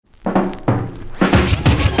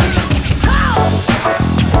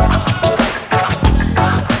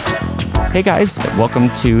Hey guys, welcome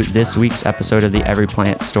to this week's episode of the Every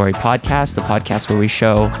Plant Story podcast, the podcast where we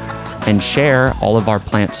show and share all of our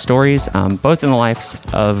plant stories, both in the lives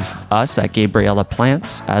of us at Gabriella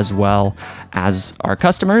Plants, as well as our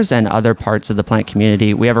customers and other parts of the plant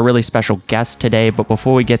community. We have a really special guest today, but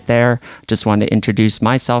before we get there, just wanted to introduce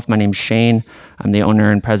myself. My name's Shane. I'm the owner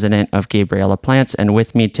and president of Gabriella Plants, and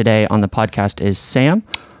with me today on the podcast is Sam.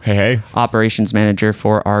 Hey. Operations manager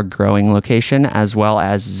for our growing location, as well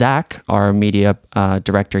as Zach, our media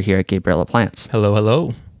director here at Gabriella Plants. Hello,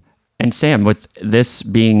 hello. And Sam, with this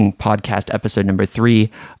being podcast episode number 3,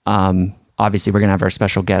 obviously we're going to have our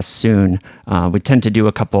special guest soon. We tend to do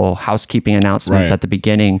a couple housekeeping announcements at the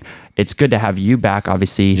beginning. It's good to have you back,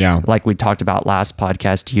 obviously. Yeah. Like we talked about last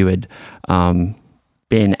podcast, you had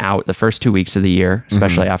been out the first 2 weeks of the year,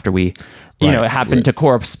 especially after we... You know, it happened to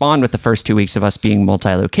correspond with the first 2 weeks of us being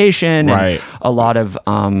multi-location and a lot of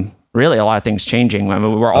things changing. I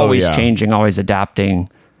mean, we're always changing, always adapting,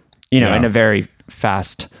 in a very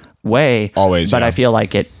fast way. Always, but I feel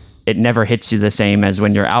like it never hits you the same as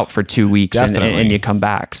when you're out for 2 weeks and you come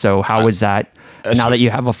back. So how was that? Now that you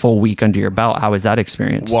have a full week under your belt, how was that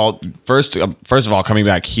experience? Well, first of all, coming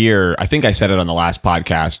back here, I think I said it on the last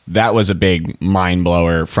podcast, that was a big mind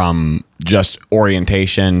blower from just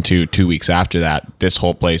orientation to 2 weeks after that. This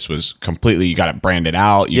whole place was completely, you got it branded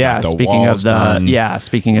out. You got the walls done.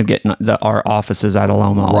 Speaking of getting our offices at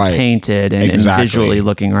Aloma all painted and visually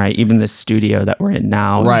looking right, even the studio that we're in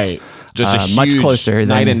now is just a huge much closer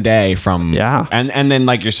night and day from and then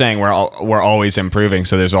like you're saying, we're always improving,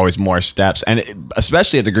 so there's always more steps, and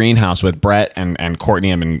especially at the greenhouse with Brett and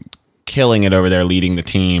Courtney have been killing it over there, leading the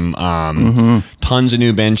team. Tons of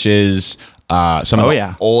new benches. Some of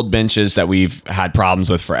the old benches that we've had problems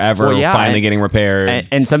with forever, finally getting repaired.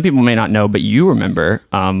 And some people may not know, but you remember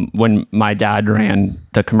when my dad ran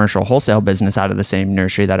the commercial wholesale business out of the same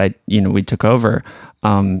nursery that we took over.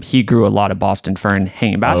 He grew a lot of Boston fern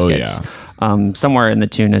hanging baskets, somewhere in the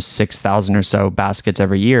tune of 6,000 or so baskets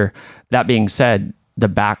every year. That being said, the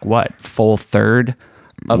back full third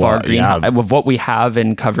of our greenhouse, of what we have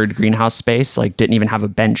in covered greenhouse space, didn't even have a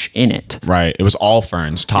bench in it. Right. It was all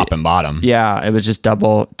ferns, top and bottom. Yeah. It was just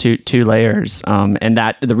two layers. And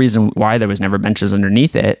that the reason why there was never benches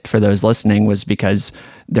underneath it for those listening was because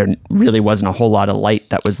there really wasn't a whole lot of light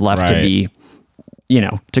that was left to be,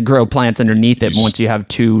 to grow plants underneath it. Once you have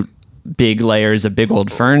two big layers of big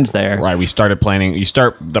old ferns there. Right. We started planting. You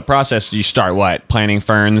start planting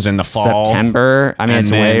ferns in the fall? September. I mean,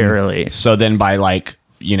 it's way early. So then by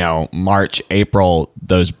March, April,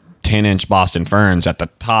 those 10-inch Boston ferns at the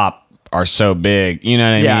top are so big. You know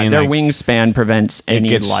what I mean? Yeah, their wingspan prevents any light.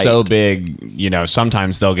 It gets so big,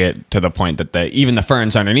 sometimes they'll get to the point that even the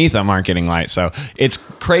ferns underneath them aren't getting light. So it's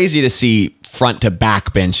crazy to see front to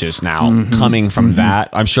back benches now coming from that.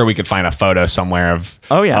 I'm sure we could find a photo somewhere of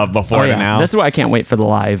before to now. This is why I can't wait for the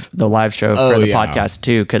live show for the podcast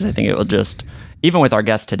too, because I think it will just, even with our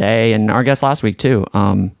guest today and our guest last week too,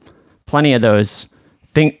 plenty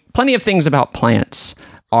of things about plants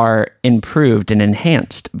are improved and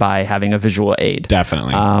enhanced by having a visual aid.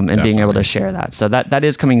 Definitely. Being able to share that. So that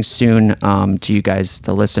is coming soon to you guys,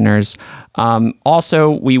 the listeners. Also,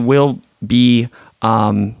 we will be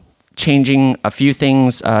changing a few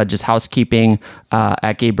things, just housekeeping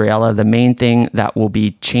at Gabriella. The main thing that will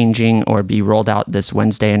be changing or be rolled out this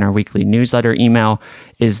Wednesday in our weekly newsletter email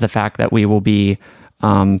is the fact that we will be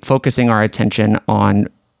focusing our attention on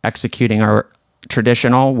executing our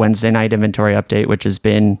traditional Wednesday night inventory update, which has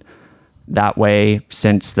been that way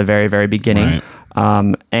since the very, very beginning.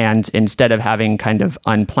 Right. And instead of having kind of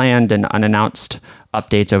unplanned and unannounced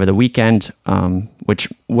updates over the weekend, which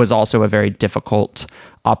was also a very difficult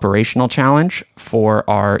operational challenge for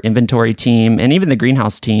our inventory team and even the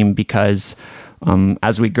greenhouse team, because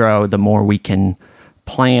as we grow, the more we can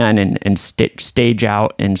plan and stage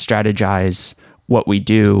out and strategize what we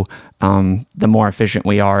do, the more efficient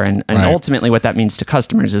we are. And ultimately what that means to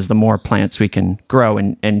customers is the more plants we can grow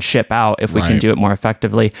and ship out if we can do it more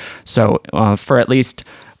effectively. So for at least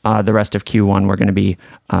the rest of Q1, we're going to be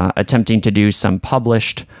attempting to do some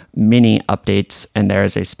published mini updates. And there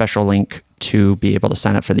is a special link to be able to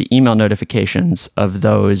sign up for the email notifications of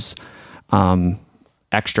those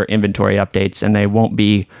extra inventory updates. And they won't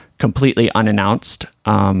be completely unannounced.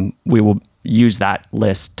 We will use that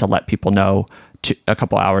list to let people know a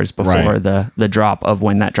couple hours before the drop of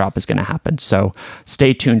when that drop is going to happen. So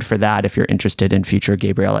stay tuned for that. If you're interested in future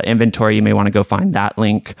Gabriella inventory, you may want to go find that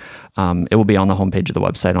link. It will be on the homepage of the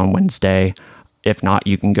website on Wednesday. If not,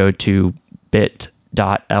 you can go to bit.ly/GP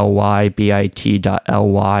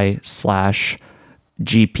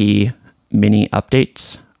mini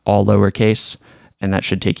updates, all lowercase. and that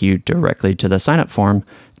should take you directly to the sign-up form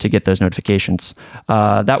to get those notifications.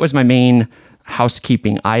 That was my main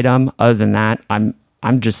housekeeping item. Other than that, I'm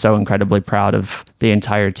just so incredibly proud of the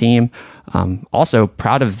entire team. Also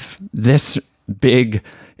proud of this big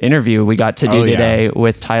interview we got to do today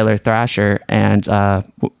with Tyler Thrasher. And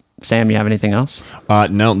Sam, you have anything else?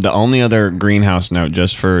 No, the only other greenhouse note,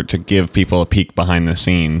 just to give people a peek behind the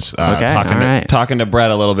scenes. Talking to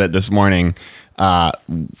Brett a little bit this morning,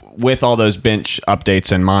 with all those bench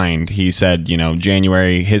updates in mind, he said,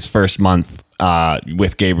 January, his first month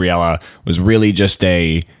with Gabriella was really just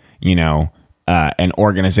an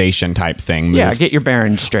organization type thing. Yeah, get your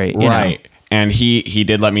bearings straight. Right. And he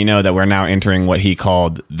did let me know that we're now entering what he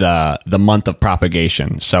called the month of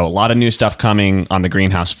propagation. So a lot of new stuff coming on the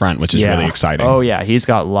greenhouse front, which is really exciting. Oh yeah, he's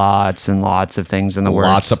got lots and lots of things in the works.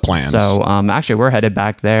 Lots of plans. So actually, we're headed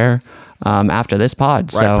back there after this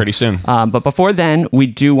pod. Right, pretty soon. But before then, we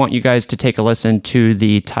do want you guys to take a listen to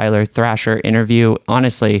the Tyler Thrasher interview.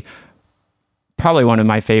 Honestly, probably one of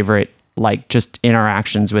my favorite just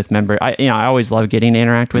interactions with members. I always love getting to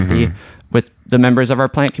interact with the members of our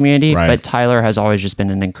plant community, but Tyler has always just been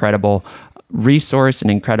an incredible resource, an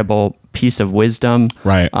incredible piece of wisdom,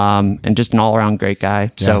 and just an all-around great guy. Yeah.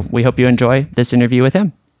 So we hope you enjoy this interview with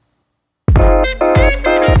him.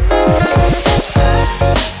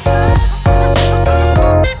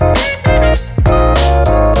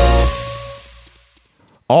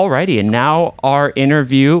 Alrighty, and now our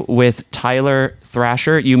interview with Tyler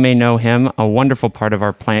Thrasher. You may know him, a wonderful part of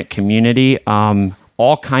our plant community.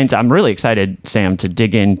 All kinds. I'm really excited, Sam, to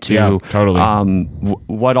dig into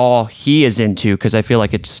what all he is into, because I feel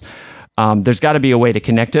like it's there's got to be a way to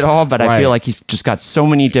connect it all, but I feel like he's just got so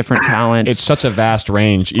many different talents. It's such a vast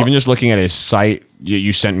range. Even just looking at his site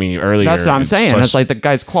you sent me earlier. That's what I'm saying. It's like the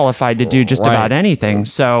guy's qualified to do just about anything.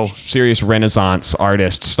 So serious Renaissance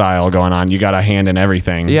artist style going on. You got a hand in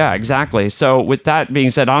everything. Yeah, exactly. So with that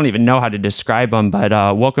being said, I don't even know how to describe him, but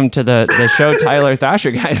welcome to the show, Tyler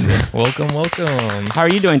Thrasher, guys. Welcome. How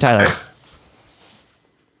are you doing, Tyler?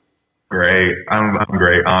 Great. I'm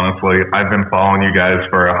great, honestly. I've been following you guys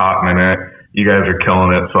for a hot minute. You guys are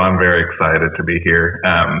killing it, so I'm very excited to be here.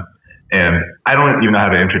 And I don't even know how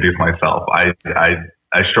to introduce myself. I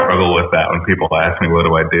struggle with that when people ask me, what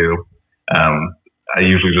do I do? I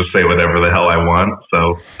usually just say whatever the hell I want.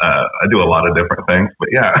 So I do a lot of different things, but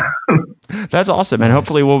yeah. That's awesome. And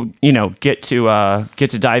hopefully we'll, get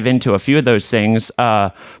to dive into a few of those things.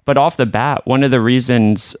 But off the bat, one of the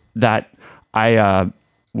reasons that I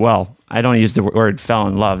don't use the word fell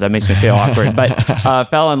in love. That makes me feel awkward. But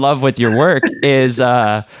fell in love with your work is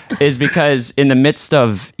because in the midst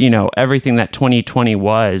of everything that 2020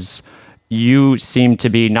 was, you seem to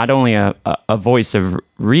be not only a voice of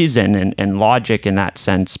reason and logic in that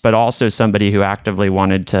sense, but also somebody who actively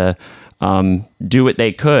wanted to do what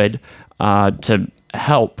they could to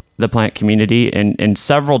help the plant community in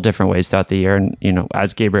several different ways throughout the year. And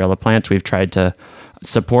as Gabriella Plants, we've tried to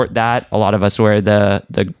support that. A lot of us wear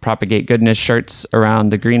the Propagate Goodness shirts around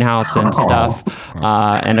the greenhouse and stuff.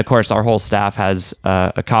 And of course, our whole staff has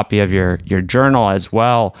a copy of your journal as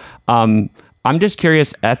well. I'm just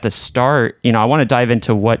curious at the start, I want to dive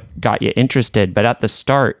into what got you interested, but at the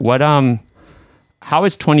start, how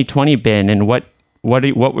has 2020 been, and what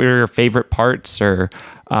were your favorite parts, or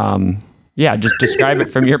just describe it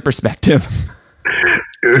from your perspective.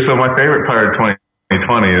 So my favorite part of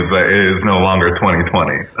 2020 is that it is no longer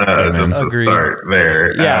 2020. Agreed. Start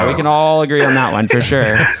there. Yeah, we can all agree on that one for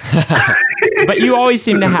sure. But you always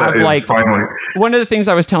seem to have one of the things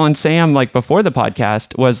I was telling Sam before the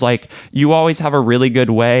podcast was you always have a really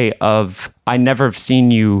good way of, I never have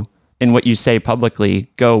seen you in what you say publicly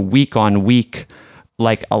go week on week,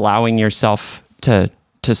 allowing yourself to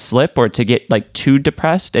slip or to get too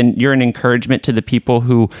depressed, and you're an encouragement to the people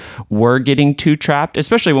who were getting too trapped,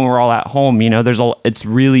 especially when we're all at home. It's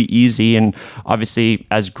really easy, and obviously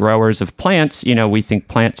as growers of plants, we think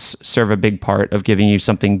plants serve a big part of giving you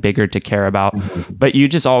something bigger to care about. Mm-hmm. But you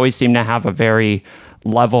just always seem to have a very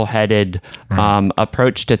level-headed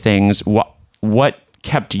approach to things. What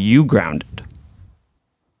kept you grounded?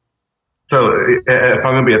 So if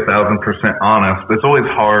I'm going to be 1,000% honest, it's always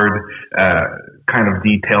hard kind of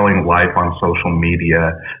detailing life on social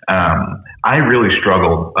media. I really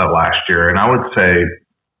struggled last year, and I would say,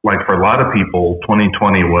 for a lot of people,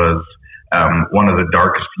 2020 was one of the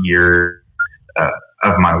darkest years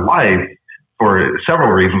of my life for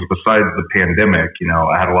several reasons besides the pandemic.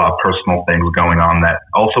 I had a lot of personal things going on that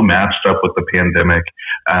also matched up with the pandemic.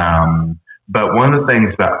 But one of the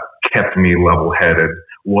things that kept me level-headed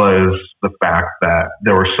was the fact that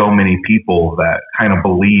there were so many people that kind of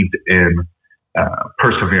believed in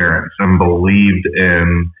perseverance and believed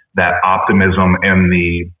in that optimism and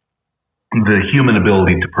the human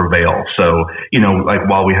ability to prevail. So, like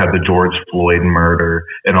while we had the George Floyd murder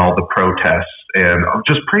and all the protests and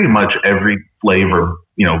just pretty much every flavor,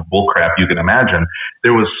 bullcrap you can imagine,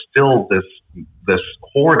 there was still this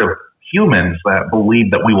horde of humans that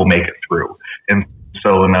believed that we will make it through. And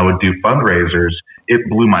so when I would do fundraisers, it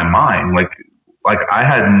blew my mind. Like I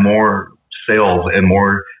had more sales and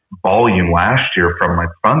more volume last year from my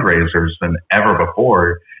fundraisers than ever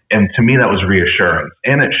before. And to me, that was reassurance.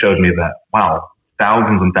 And it showed me that, wow,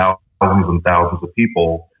 thousands and thousands and thousands of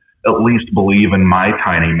people at least believe in my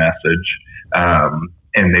tiny message.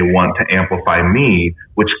 And they want to amplify me,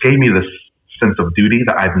 which gave me this sense of duty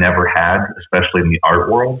that I've never had, especially in the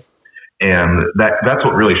art world. And that's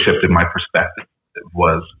what really shifted my perspective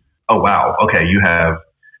was, oh, wow, okay, you have,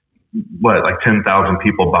 10,000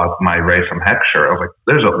 people bought my Ray from Heck shirt. I was like,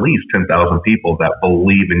 there's at least 10,000 people that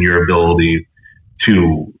believe in your ability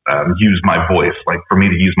to use my voice, like for me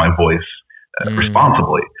to use my voice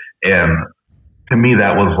responsibly. And to me,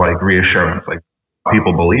 that was like reassurance, like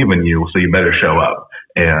people believe in you, so you better show up.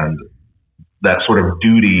 And that sort of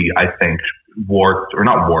duty, I think, but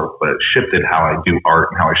shifted how I do art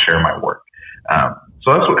and how I share my work.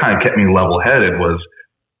 So that's what kind of kept me level-headed was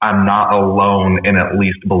I'm not alone in at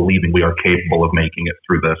least believing we are capable of making it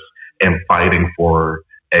through this and fighting for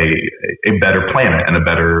a better planet and a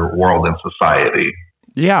better world and society.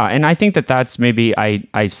 Yeah, and I think that's maybe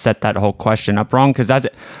I set that whole question up wrong because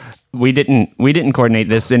we didn't coordinate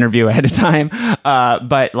this interview ahead of time,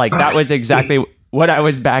 but like that was exactly what I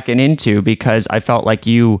was backing into because I felt like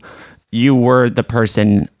you were the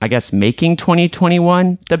person, I guess, making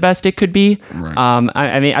 2021 the best it could be. Right.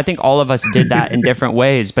 I mean, I think all of us did that in different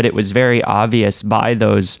ways, but it was very obvious by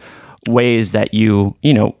those ways that you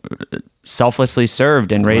selflessly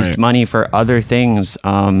served and raised money for other things,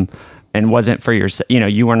 and wasn't for yourself.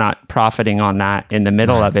 You were not profiting on that in the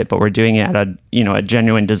middle of it, but we're doing it out of a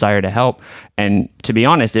genuine desire to help. And to be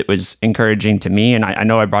honest, it was encouraging to me. And I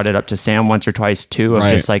know I brought it up to Sam once or twice too, of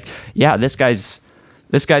just like, yeah, this guy's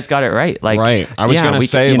got it right. Like, right. I was going to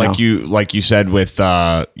say, like you said with,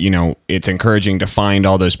 it's encouraging to find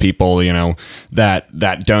all those people,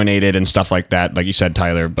 that donated and stuff like that. Like you said,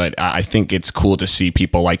 Tyler, but I think it's cool to see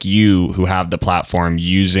people like you who have the platform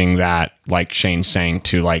using that, like Shane's saying,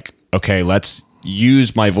 to like, okay, let's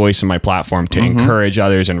use my voice and my platform to encourage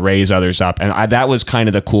others and raise others up. And that was kind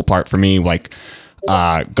of the cool part for me. Like,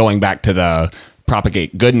 going back to the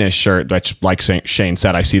Propagate Goodness shirt, which like Shane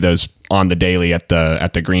said, I see those on the daily at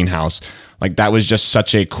the greenhouse. Like that was just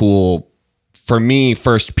such a cool, for me,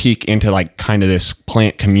 first peek into like kind of this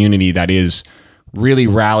plant community that is really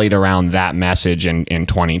rallied around that message in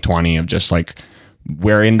 2020 of just like,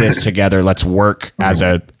 we're in this together. Let's work as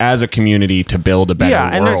a community to build a better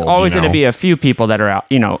world. Yeah, and there's always going to be a few people that are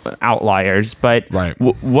outliers. But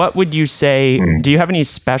what would you say? Do you have any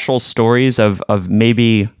special stories of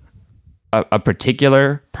maybe a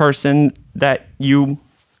particular person that you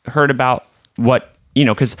heard about? What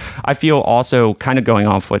because I feel also kind of going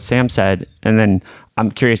off what Sam said, and then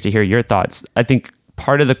I'm curious to hear your thoughts. I think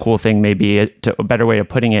part of the cool thing, maybe a better way of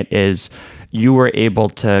putting it, is you were able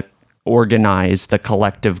to organize the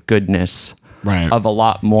collective goodness of a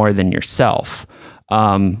lot more than yourself,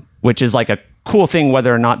 which is like a cool thing,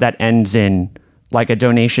 whether or not that ends in like a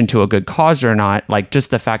donation to a good cause or not. Like just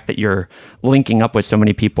the fact that you're linking up with so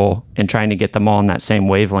many people and trying to get them all in that same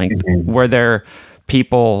wavelength. Were there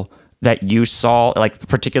people that you saw, like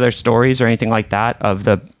particular stories or anything like that, of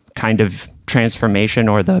the kind of transformation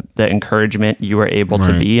or the encouragement you were able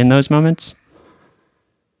to be in those moments?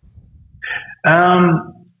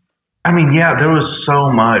 I mean, yeah, there was so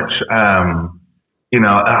much,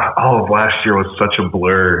 all of last year was such a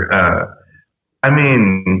blur. One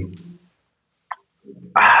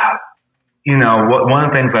of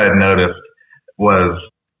the things I had noticed was,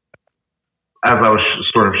 as I was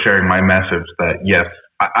sort of sharing my message, that yes,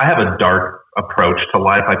 I have a dark approach to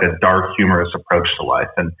life, like a dark, humorous approach to life.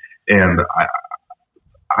 And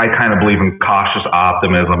I kind of believe in cautious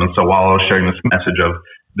optimism. And so while I was sharing this message of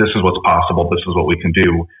this is what's possible, this is what we can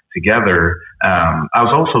do together, I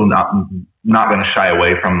was also not going to shy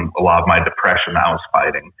away from a lot of my depression that I was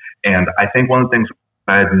fighting. And I think one of the things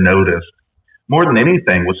I had noticed more than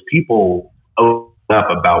anything was people opened up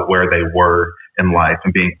about where they were in life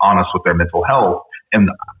and being honest with their mental health. And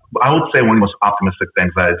I would say one of the most optimistic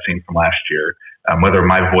things I had seen from last year, whether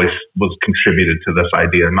my voice was contributed to this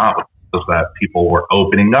idea or not, was that people were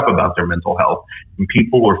opening up about their mental health and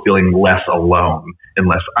people were feeling less alone and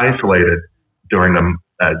less isolated during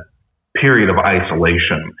a period of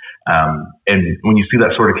isolation. And when you see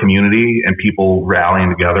that sort of community and people rallying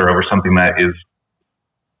together over something that is,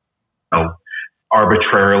 you know,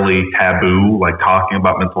 arbitrarily taboo, like talking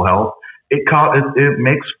about mental health, it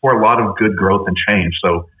makes for a lot of good growth and change.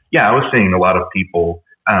 So yeah, I was seeing a lot of people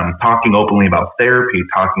talking openly about therapy,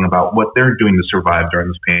 talking about what they're doing to survive during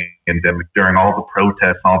this pandemic, during all the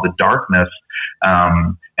protests, all the darkness.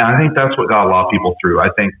 And I think that's what got a lot of people through. I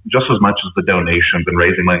think just as much as the donations and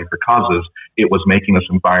raising money for causes, it was making this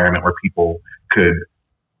environment where people could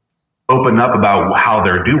open up about how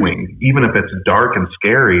they're doing, even if it's dark and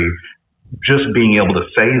scary. Just being able to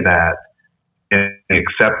say that and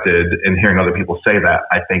accepted and hearing other people say that,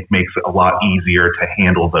 I think makes it a lot easier to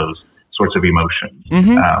handle those sorts of emotions.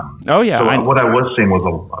 Mm-hmm. So what I was seeing was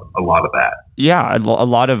a lot of that. Yeah, a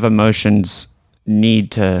lot of emotions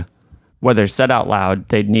need to, whether said out loud,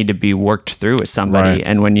 they need to be worked through with somebody. Right.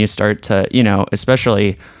 And when you start to, you know,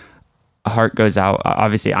 especially a heart goes out,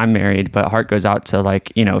 obviously I'm married, but heart goes out to,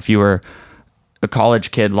 like, you know, if you were a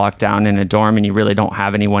college kid locked down in a dorm and you really don't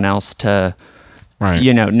have anyone else to, right.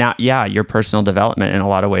 you know, now, yeah, your personal development in a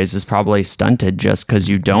lot of ways is probably stunted just because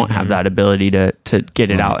you don't have that ability to get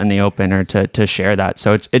it out in the open or to share that.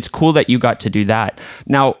 So it's cool that you got to do that.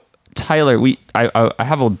 Now, Tyler, we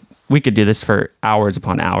could do this for hours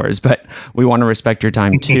upon hours, but we want to respect your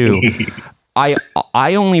time too.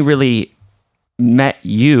 I only really met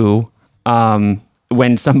you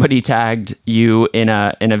when somebody tagged you in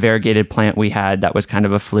a variegated plant we had that was kind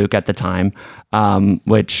of a fluke at the time,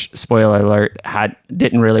 which, spoiler alert,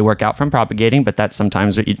 didn't really work out from propagating, but that's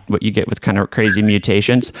sometimes what you get with kind of crazy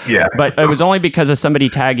mutations. Yeah. But it was only because of somebody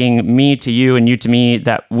tagging me to you and you to me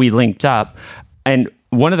that we linked up. And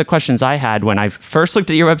one of the questions I had when I first looked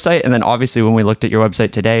at your website, and then obviously when we looked at your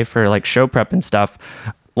website today for like show prep and stuff,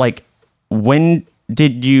 like when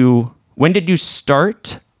did you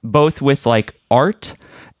start both with like art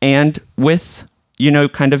and with, you know,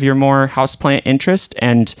 kind of your more houseplant interest?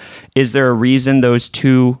 And is there a reason those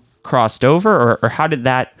two crossed over, or how did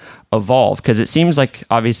that evolve? Because it seems like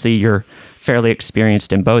obviously you're fairly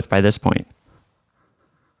experienced in both by this point.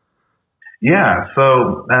 Yeah.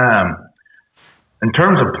 So in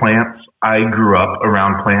terms of plants, I grew up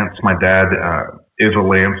around plants. My dad is a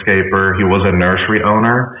landscaper. He was a nursery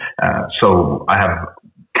owner. So I have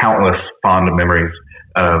countless fond memories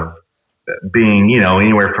of being, you know,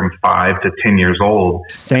 anywhere from 5 to 10 years old.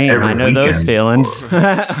 Same. I know weekend. Those feelings.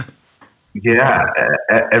 Yeah.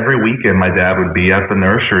 Every weekend, my dad would be at the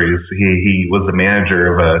nurseries. He was the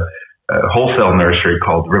manager of a wholesale nursery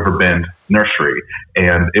called Riverbend Nursery.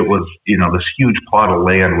 And it was, you know, this huge plot of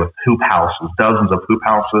land with hoop houses, dozens of hoop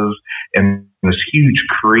houses, and this huge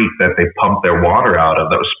creek that they pumped their water out of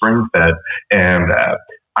that was spring fed. And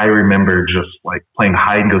I remember just like playing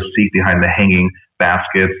hide and go seek behind the hanging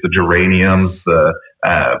baskets, the geraniums, the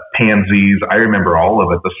pansies. I remember all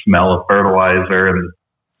of it, the smell of fertilizer and the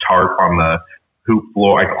tarp on the hoop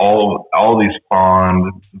floor, like all these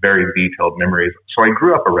fond, very detailed memories. So I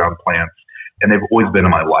grew up around plants, and they've always been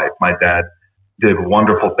in my life. My dad did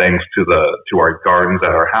wonderful things to our gardens at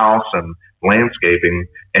our house and landscaping,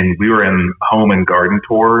 and we were in home and garden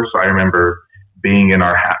tours. I remember being in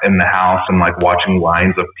the house and like watching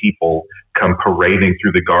lines of people come parading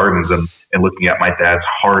through the gardens and looking at my dad's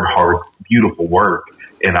hard, beautiful work.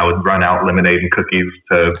 And I would run out lemonade and cookies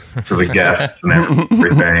to the guests and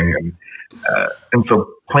everything. And so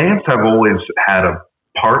plants have always had a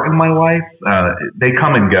part in my life. They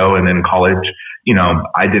come and go. And in college, you know,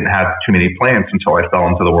 I didn't have too many plants until I fell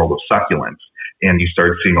into the world of succulents. And you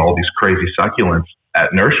started seeing all these crazy succulents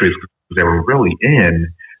at nurseries because they were really in,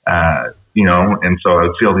 you know, and so I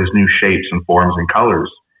would see all these new shapes and forms and colors.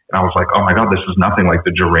 And I was like, oh my God, this is nothing like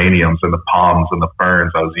the geraniums and the palms and the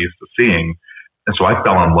ferns I was used to seeing. And so I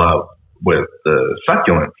fell in love with the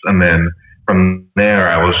succulents. And then from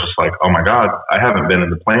there, I was just like, oh my God, I haven't been in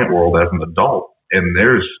the plant world as an adult. And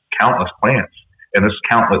there's countless plants. And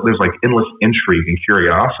there's like endless intrigue and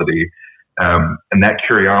curiosity. And that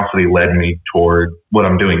curiosity led me toward what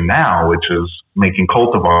I'm doing now, which is making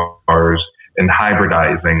cultivars and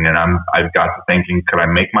hybridizing. And I've got to thinking, could I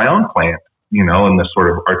make my own plant, you know, in this sort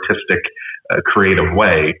of artistic, creative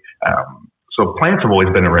way? So plants have always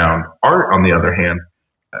been around. Art, on the other hand,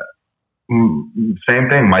 same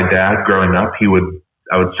thing. My dad, growing up,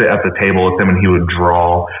 I would sit at the table with him and he would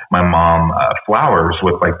draw my mom flowers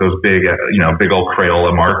with like those big, big old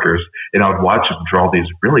Crayola markers. And I would watch him draw these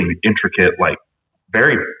really intricate, like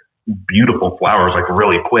very beautiful flowers, like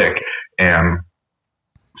really quick. And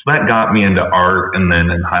so that got me into art. And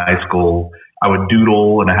then in high school, I would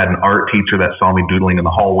doodle, and I had an art teacher that saw me doodling in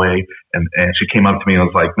the hallway, and she came up to me and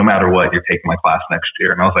was like, no matter what, you're taking my class next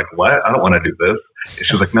year. And I was like, what? I don't want to do this. And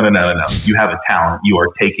she was like, no. You have a talent. You are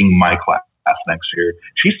taking my class next year.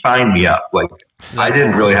 She signed me up. Like, I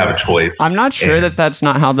didn't really have a choice. I'm not sure that's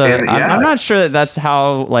not how I'm not sure that's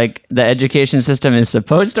how like the education system is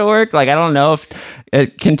supposed to work. Like, I don't know if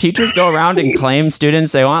can teachers go around and claim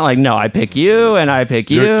students they want? Like, no, I pick you and I pick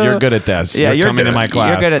you. You're good at this. Yeah, you're coming to my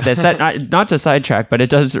class. You're good at this. That not to sidetrack, but it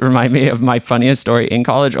does remind me of my funniest story in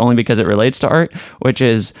college, only because it relates to art, which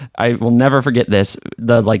is I will never forget this.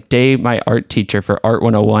 The day my art teacher for Art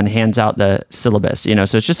 101 hands out the syllabus,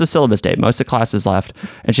 so it's just a syllabus day. Most of the class is left,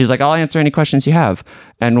 and she's like, I'll answer any questions you have.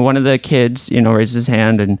 And one of the kids, raises his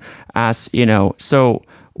hand and asks, so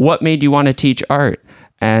what made you want to teach art?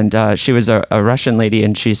 And she was a Russian lady,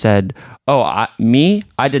 and she said, I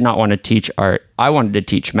did not want to teach art. I wanted to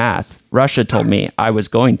teach math. Russia told me I was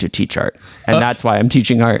going to teach art, and that's why I'm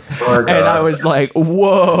teaching art. And I was like,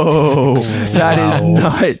 whoa, that is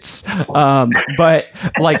nuts. But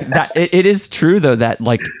like that, it is true, though, that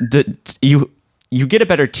like you get a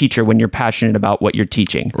better teacher when you're passionate about what you're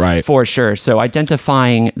teaching. Right. For sure. So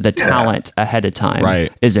identifying the talent ahead of time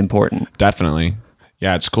is important. Definitely.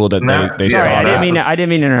 Yeah, it's cool that they Sorry, saw I didn't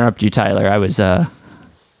mean to interrupt you, Tyler. I was No,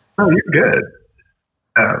 you're good.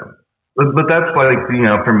 But that's like,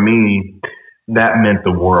 for me, that meant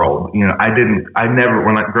the world. When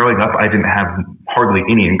growing up, I didn't have hardly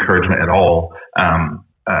any encouragement at all.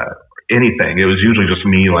 Anything. It was usually just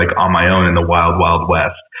me like on my own in the wild, wild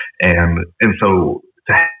west. And so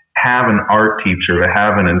to have an art teacher, to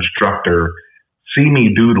have an instructor see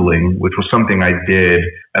me doodling, which was something I did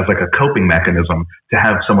as like a coping mechanism, to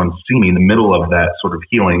have someone see me in the middle of that sort of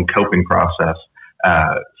healing coping process,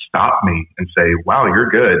 stop me and say, wow, you're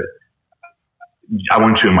good. I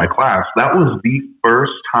want you in my class. That was the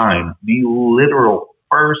literal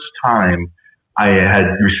first time I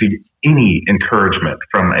had received any encouragement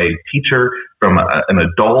from a teacher, from an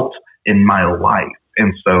adult in my life.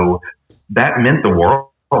 And so that meant the world.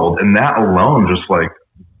 And that alone just like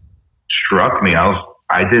struck me.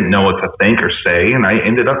 I didn't know what to think or say. And I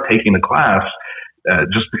ended up taking the class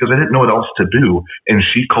just because I didn't know what else to do. And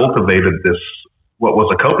she cultivated this, what was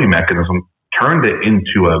a coping mechanism, turned it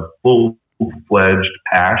into a full-fledged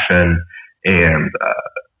passion and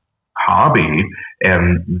hobby,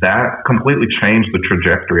 and that completely changed the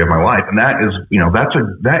trajectory of my life. And that is,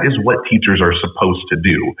 that is what teachers are supposed to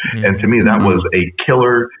do. Mm-hmm. And to me, that was a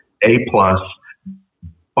killer A+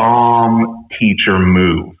 bomb teacher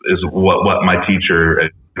move, is what my teacher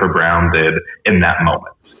Brown did in that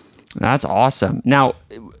moment. That's awesome. Now,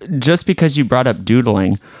 just because you brought up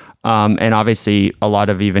doodling, and obviously a lot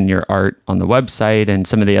of even your art on the website and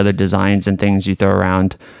some of the other designs and things you throw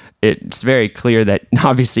around, it's very clear that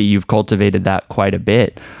obviously you've cultivated that quite a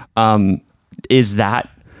bit. Is that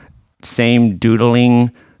same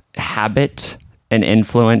doodling habit an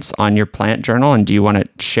influence on your plant journal? And do you want to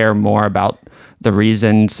share more about the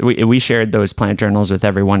reasons? We shared those plant journals with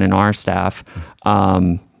everyone in our staff.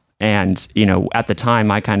 And, at the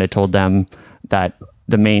time I kind of told them that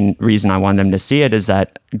the main reason I wanted them to see it is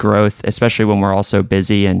that growth, especially when we're all so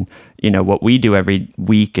busy and, what we do every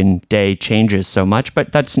week and day changes so much,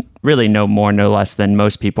 but that's really no more, no less than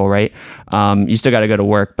most people, right? You still got to go to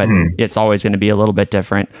work, but it's always going to be a little bit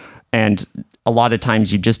different. And a lot of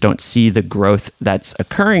times you just don't see the growth that's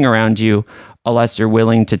occurring around you unless you're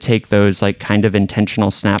willing to take those like kind of intentional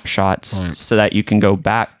snapshots so that you can go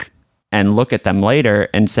back and look at them later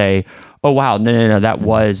and say, oh, wow, no, that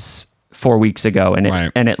was 4 weeks ago.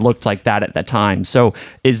 And it looked like that at the time. So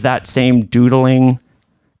is that same doodling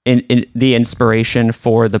in the inspiration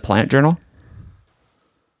for the plant journal?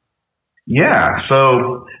 Yeah.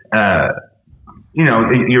 So,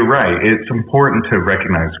 you're right. It's important to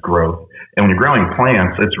recognize growth. And when you're growing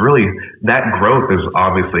plants, it's really, that growth is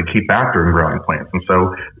obviously a key factor in growing plants. And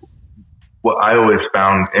so what I always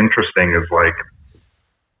found interesting is like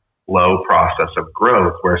slow process of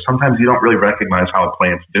growth, where sometimes you don't really recognize how a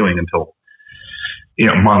plant's doing until,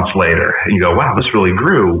 months later. And you go, wow, this really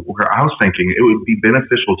grew. Where I was thinking it would be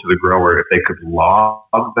beneficial to the grower if they could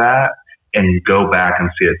log that and go back and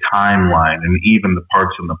see a timeline, and even the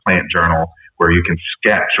parts in the plant journal where you can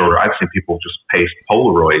sketch, or I've seen people just paste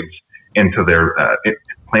Polaroids into their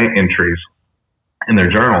plant entries in their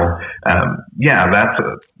journal.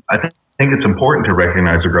 I think it's important to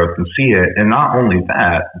recognize the growth and see it. And not only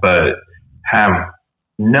that, but have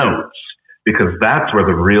notes, because that's where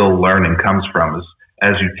the real learning comes from, is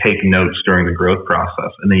as you take notes during the growth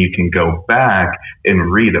process. And then you can go back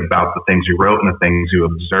and read about the things you wrote and the things you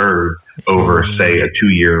observed over, say, a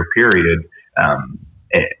 2-year period.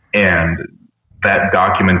 And that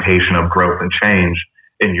documentation of growth and change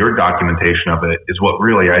and your documentation of it is what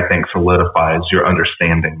really, I think, solidifies your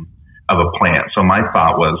understanding of a plant. So my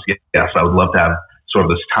thought was, yes, I would love to have sort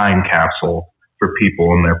of this time capsule for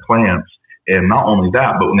people and their plants. And not only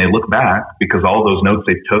that, but when they look back, because all those notes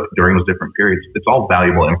they took during those different periods, it's all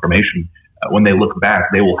valuable information. When they look back,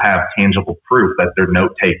 they will have tangible proof that their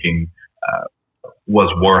note taking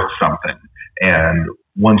was worth something. And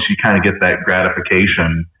once you kind of get that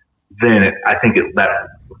gratification, then I think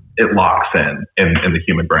it locks in the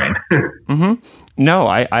human brain. Mm-hmm. No,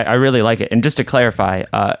 I really like it. And just to clarify,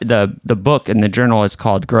 the book and the journal is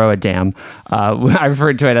called Grow a Damn. I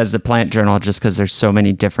referred to it as the plant journal just because there's so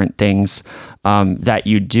many different things that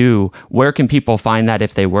you do. Where can people find that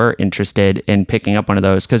if they were interested in picking up one of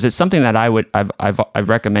those? Because it's something that I've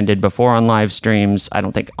recommended before on live streams. I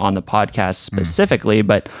don't think on the podcast specifically,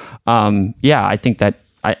 but I think that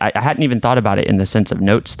I hadn't even thought about it in the sense of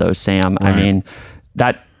notes though, Sam. Right. I mean,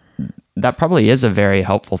 that probably is a very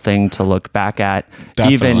helpful thing to look back at.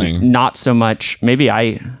 Definitely. Even not so much, maybe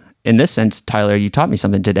in this sense, Tyler, you taught me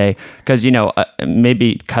something today because,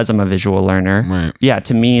 maybe because I'm a visual learner. Right. Yeah.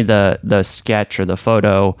 To me, the sketch or the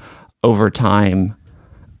photo over time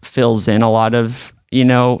fills in a lot of,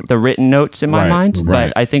 the written notes in my mind. Right.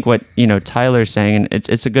 But I think what, Tyler's saying, and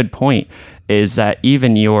it's a good point, is that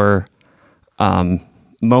even your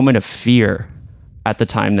moment of fear at the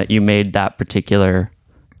time that you made that particular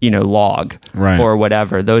log or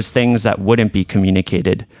whatever, those things that wouldn't be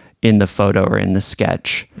communicated in the photo or in the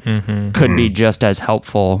sketch could be just as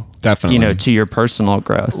helpful, definitely, to your personal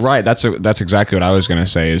growth. Right. That's exactly what I was going to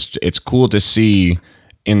say. Is it's cool to see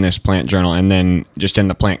in this plant journal and then just in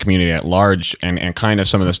the plant community at large and kind of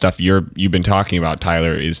some of the stuff you've been talking about,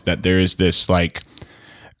 Tyler, is that there is this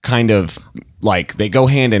kind of they go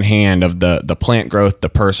hand in hand of the plant growth, the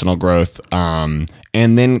personal growth,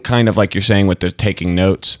 and then kind of like you're saying with the taking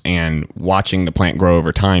notes and watching the plant grow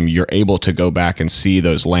over time, you're able to go back and see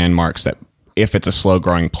those landmarks that if it's a slow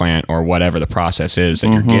growing plant or whatever the process is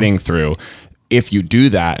that you're getting through, if you do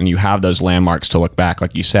that and you have those landmarks to look back,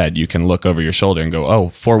 like you said, you can look over your shoulder and go, oh,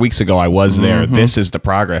 4 weeks ago I was there. This is the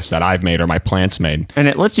progress that I've made or my plant's made. And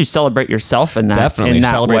it lets you celebrate yourself in that. Definitely in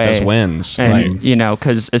that celebrate way. those wins. And,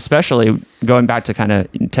 because especially going back to kind of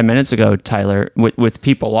 10 minutes ago, Tyler, with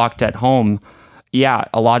people locked at home, yeah,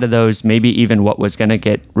 a lot of those, maybe even what was going to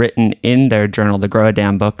get written in their journal, the Grow a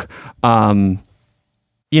Damn book,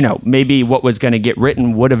 maybe what was going to get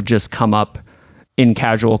written would have just come up in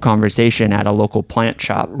casual conversation at a local plant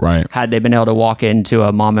shop. Right. Had they been able to walk into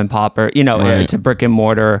a mom and pop or, to brick and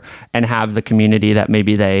mortar and have the community that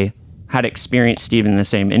maybe they had experienced even in the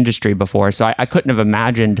same industry before. So I couldn't have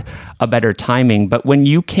imagined a better timing. But when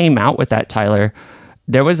you came out with that, Tyler,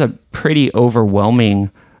 there was a pretty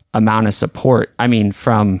overwhelming amount of support. I mean,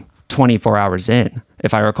 from 24 hours in,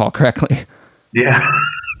 if I recall correctly. Yeah.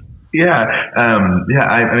 Yeah.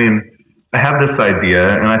 I mean, I have this idea,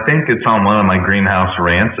 and I think it's on one of my Greenhouse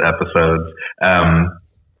Rants episodes.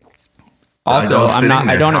 Also,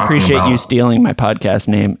 I don't appreciate you stealing my podcast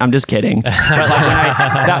name. I'm just kidding. But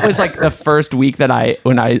that was the first week that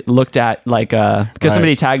when I looked at because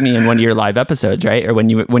somebody tagged me in one of your live episodes, right? Or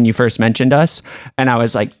when you first mentioned us, and I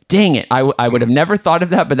was like, dang it, I would have never thought of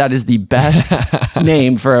that, but that is the best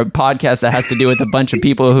name for a podcast that has to do with a bunch of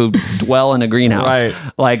people who dwell in a greenhouse.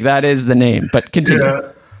 Right. That is the name. But continue. Yeah.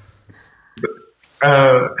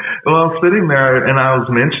 Well, sitting there and I was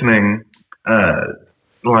mentioning,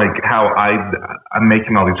 how I'm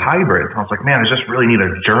making all these hybrids. I was like, man, I just really need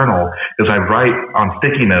a journal because I write on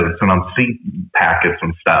sticky notes and on seed packets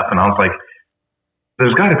and stuff. And I was like,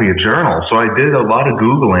 there's got to be a journal. So I did a lot of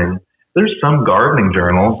Googling. There's some gardening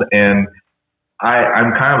journals and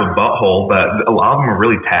I'm kind of a butthole, but a lot of them are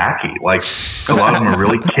really tacky. A lot of them are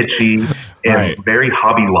really kitschy and very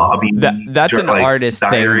Hobby Lobby. That's an artist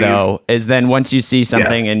diaries. Thing, though, is then once you see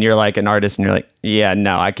something and you're an artist and you're like, yeah,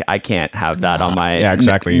 no, I can't have that on my... Yeah,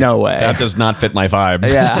 exactly. No way. That does not fit my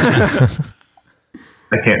vibe. Yeah.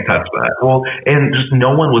 I can't touch that. Well, and just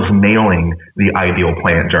no one was nailing the ideal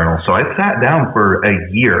plant journal. So I sat down for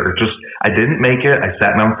a year. I didn't make it. I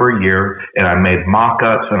sat down for a year and I made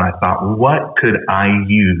mock-ups and I thought, what could I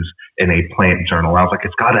use in a plant journal? I was like,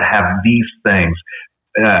 it's got to have these things.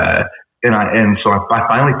 So I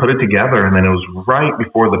finally put it together, and then it was right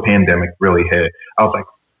before the pandemic really hit. I was like,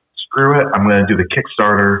 screw it. I'm going to do the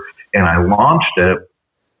Kickstarter. And I launched it.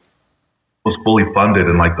 Was fully funded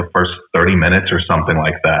in the first 30 minutes or something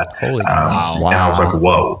like that. Holy wow. And I was like,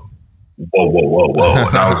 whoa.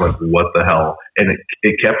 And I was like, what the hell? And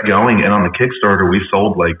it kept going. And on the Kickstarter, we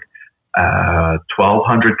sold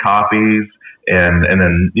 1,200 copies. And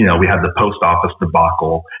then, we had the post office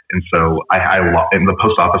debacle. And so and the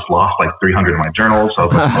post office lost like 300 of my journals. So I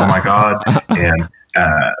was like, oh my God. And,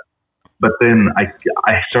 but then I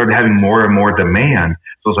started having more and more demand.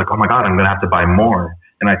 So I was like, oh my God, I'm going to have to buy more.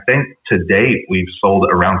 And I think to date, we've sold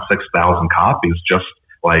around 6,000 copies just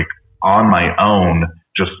like on my own,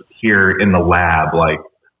 just here in the lab, like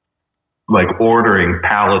ordering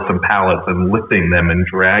pallets and pallets and lifting them and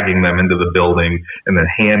dragging them into the building and then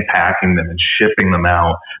hand packing them and shipping them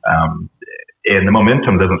out. And the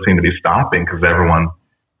momentum doesn't seem to be stopping because everyone,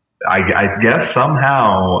 I guess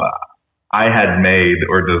somehow I had made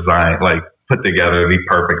or designed, like put together the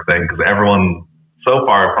perfect thing because everyone, so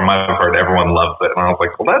far from my part, everyone loves it. And I was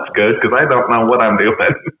like, well, that's good because I don't know what I'm doing.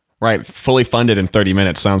 Right. Fully funded in 30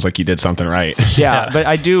 minutes. Sounds like you did something right. Yeah. But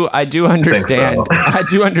I do understand. So. I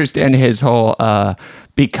do understand his whole,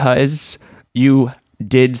 because you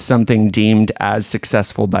did something deemed as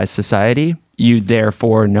successful by society, you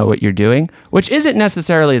therefore know what you're doing, which isn't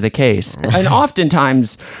necessarily the case. And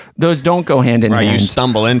oftentimes those don't go hand in hand. You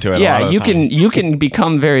stumble into it. Yeah. You can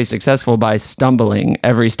become very successful by stumbling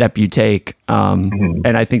every step you take. And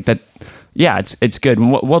I think that, yeah, it's good.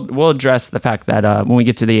 We'll address the fact that when we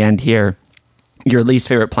get to the end here, your least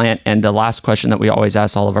favorite plant, and the last question that we always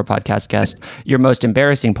ask all of our podcast guests, your most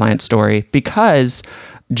embarrassing plant story, because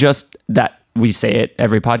just that we say it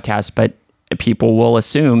every podcast, but people will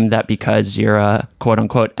assume that because you're a quote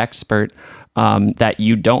unquote expert, that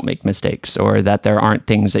you don't make mistakes or that there aren't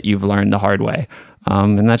things that you've learned the hard way.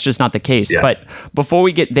 And that's just not the case. Yeah. But before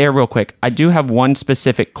we get there real quick, I do have one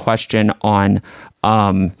specific question on,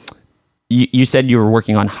 you said you were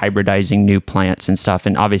working on hybridizing new plants and stuff.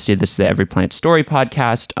 And obviously this is the Every Plant Story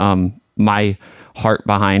podcast. My heart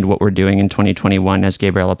behind what we're doing in 2021 as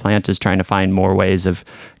Gabriella Plant is trying to find more ways of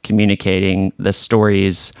communicating the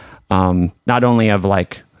stories, not only of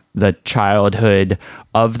like the childhood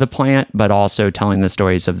of the plant, but also telling the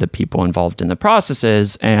stories of the people involved in the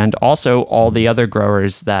processes and also all the other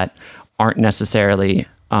growers that aren't necessarily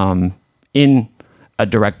in a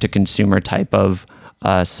direct-to-consumer type of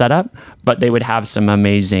setup, but they would have some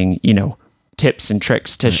amazing, tips and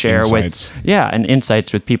tricks to share insights. And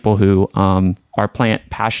insights with people who are plant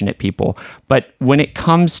passionate people. But when it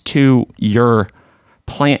comes to your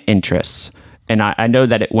plant interests, and I know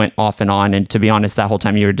that it went off and on, and to be honest, that whole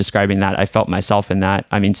time you were describing that, I felt myself in that.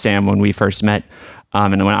 I mean, Sam, when we first met,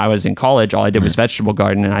 and when I was in college, all I did was vegetable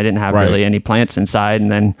garden, and I didn't have really any plants inside.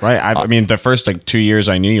 And then, I mean, the first 2 years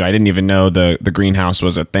I knew you, I didn't even know the greenhouse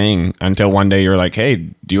was a thing until one day you were like, "Hey,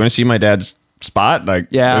 do you want to see my dad's spot?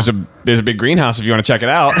 There's a big greenhouse if you want to check it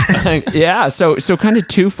out." Yeah. So kind of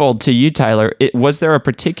twofold to you, Tyler. Was there a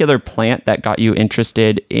particular plant that got you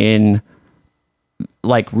interested in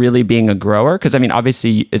like really being a grower? Because I mean,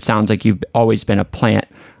 obviously, it sounds like you've always been a plant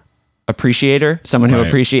appreciator, someone who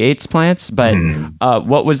appreciates plants, but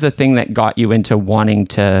what was the thing that got you into wanting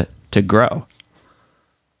to grow?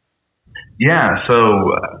 Yeah,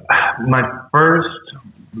 so my first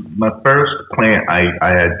plant I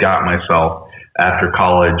had got myself after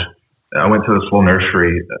college, I went to this little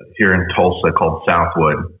nursery here in Tulsa called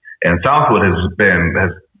Southwood, and Southwood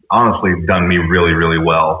has honestly done me really, really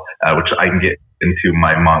well, which I can get into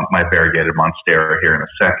my variegated monstera here in a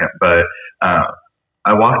second, but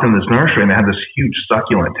I walked in this nursery and they had this huge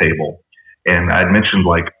succulent table. And I'd mentioned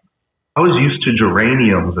I was used to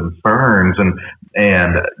geraniums and ferns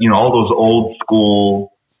and all those old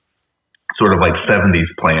school sort of 70s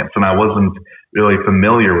plants. And I wasn't really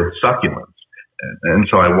familiar with succulents. And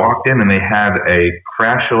so I walked in and they had a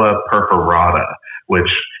Crassula perforata, which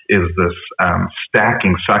is this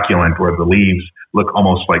stacking succulent where the leaves look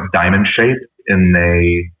almost like diamond shaped and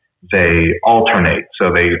they alternate.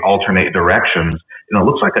 So they alternate directions. And it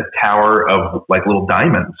looks like a tower of little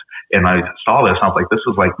diamonds. And I saw this and I was like, this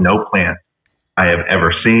is like no plant I have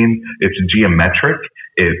ever seen. It's geometric.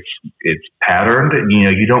 It's patterned. And,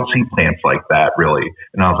 you don't see plants like that really.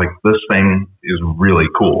 And I was like, this thing is really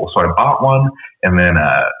cool. So I bought one. And then,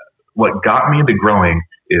 what got me into growing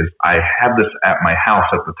is I had this at my house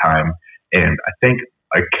at the time. And I think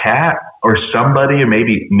a cat or somebody,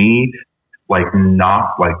 maybe me,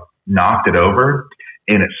 knocked it over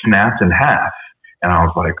and it snapped in half. And I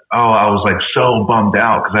was so bummed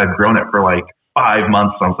out because I'd grown it for 5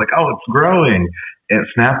 months. And I was like, oh, it's growing. And it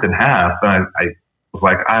snapped in half. And I was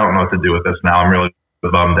like, I don't know what to do with this now. I'm really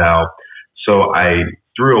bummed out. So I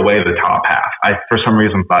threw away the top half. I, for some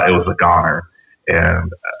reason, thought it was a goner.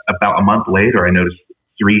 And about a month later, I noticed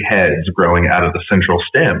 3 heads growing out of the central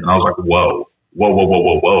stem. And I was like, whoa,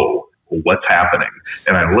 what's happening?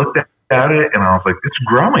 And I looked at it and I was like, it's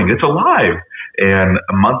growing. It's alive. And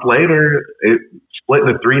a month later, it split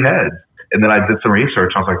into 3 heads. And then I did some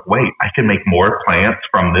research. I was like, wait, I can make more plants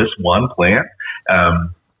from this one plant.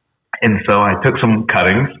 And so I took some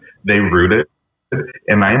cuttings, they rooted,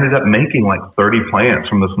 and I ended up making like 30 plants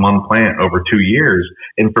from this one plant over 2 years.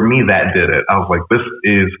 And for me, that did it. I was like, this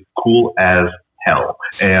is cool as hell.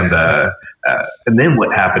 And then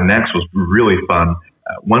what happened next was really fun.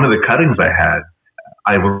 One of the cuttings I had,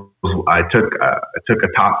 I took a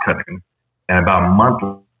top cutting, and about a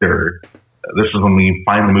month later, this is when we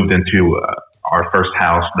finally moved into our first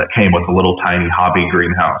house that came with a little tiny hobby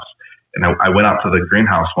greenhouse. And I went out to the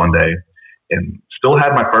greenhouse one day and still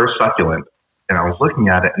had my first succulent, and I was looking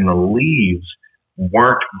at it, and the leaves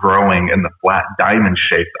weren't growing in the flat diamond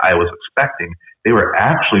shape I was expecting. They were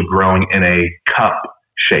actually growing in a cup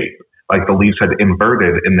shape, like the leaves had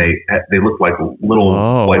inverted, and they looked like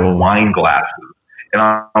little like wine glasses. And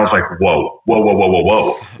I was like, whoa,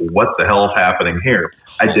 what the hell is happening here?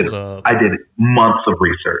 I did months of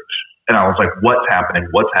research, and I was like, what's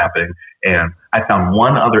happening? And I found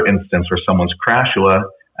one other instance where someone's Crassula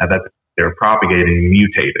that they're propagating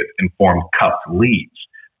mutated and formed cupped leaves,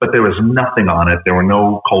 but there was nothing on it. There were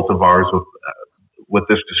no cultivars with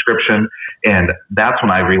this description. And that's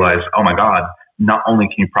when I realized, oh my God, not only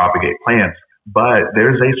can you propagate plants, but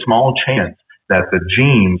there's a small chance that the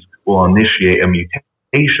genes will initiate a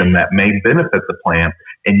mutation that may benefit the plant.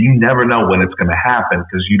 And you never know when it's going to happen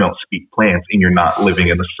because you don't speak plants and you're not living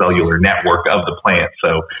in the cellular network of the plant.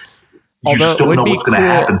 So although it would be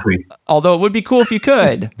cool, although it would be cool if you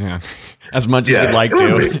could. Yeah. As much as we'd like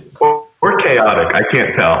to. Or chaotic, I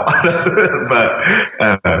can't tell. But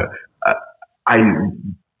I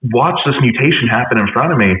watched this mutation happen in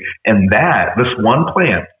front of me, and this one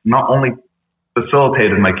plant not only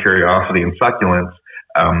facilitated my curiosity in succulents,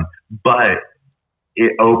 but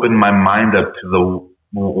it opened my mind up to the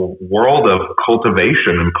world of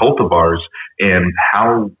cultivation and cultivars and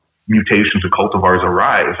how mutations of cultivars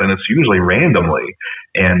arise, and it's usually randomly.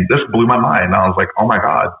 And this blew my mind. I was like, oh my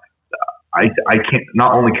God, I can't,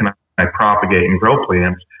 not only can I propagate and grow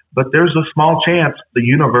plants, but there's a small chance the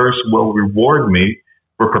universe will reward me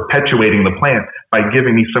for perpetuating the plant by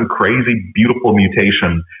giving me some crazy, beautiful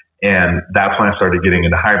mutation. And that's when I started getting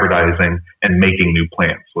into hybridizing and making new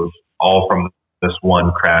plants. It was all from this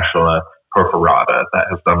one Crassula perforata that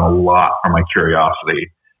has done a lot for my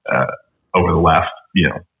curiosity over the last,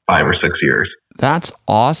 5 or 6 years. That's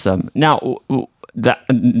awesome. Now,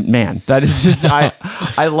 that is just,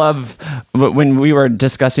 I love when we were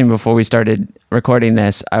discussing before we started recording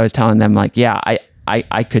this, I was telling them like, yeah,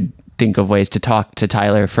 I could think of ways to talk to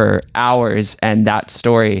Tyler for hours, and that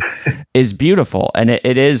story is beautiful. And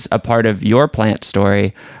it is a part of your plant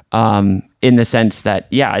story, in the sense that,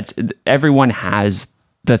 yeah, everyone has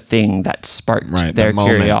the thing that sparked their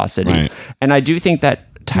curiosity. Right. And I do think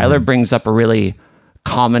that Tyler brings up a really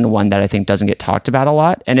common one that I think doesn't get talked about a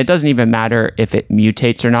lot. And it doesn't even matter if it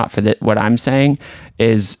mutates or not. What I'm saying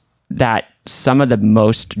is that some of the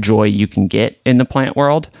most joy you can get in the plant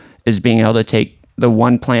world is being able to take the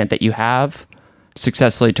one plant that you have,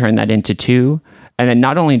 successfully turn that into two. And then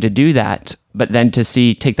not only to do that, but then to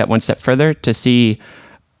take that one step further, to see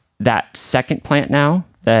that second plant now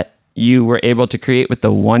that you were able to create with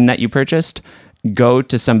the one that you purchased, go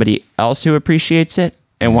to somebody else who appreciates it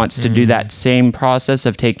and wants to do that same process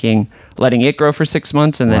of letting it grow for 6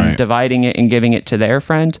 months and then dividing it and giving it to their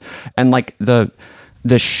friend. And like the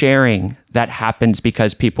sharing that happens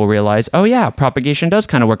because people realize, oh yeah, propagation does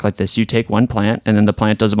kind of work like this. You take one plant and then the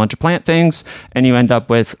plant does a bunch of plant things and you end up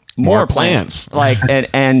with more plants.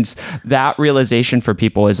 and that realization for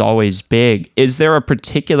people is always big. Is there a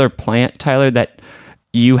particular plant, Tyler, that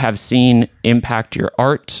you have seen impact your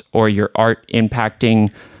art, or your art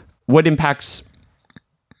impacting what impacts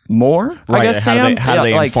more? Right. I guess, Sam? How do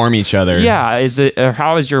they inform each other? Yeah.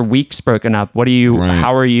 How is your weeks broken up?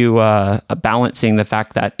 How are you balancing the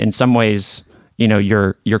fact that in some ways,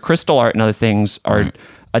 your crystal art and other things are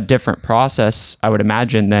a different process, I would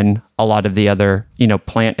imagine, than a lot of the other,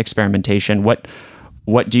 plant experimentation. What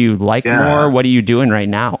do you like more? What are you doing right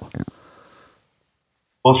now?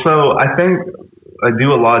 Well, so I think I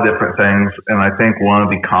do a lot of different things, and I think one of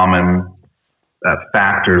the common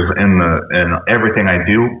factors in everything I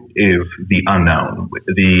do is the unknown,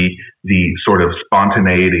 the sort of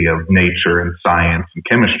spontaneity of nature and science and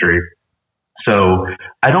chemistry. So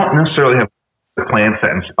I don't necessarily have plants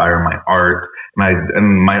that inspire my art,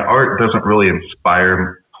 and my art doesn't really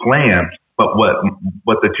inspire plants. But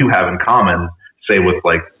what the two have in common, say with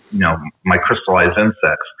my crystallized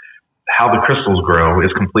insects, how the crystals grow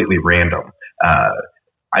is completely random.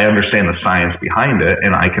 I understand the science behind it,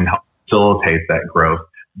 and I can help facilitate that growth.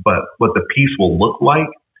 But what the piece will look like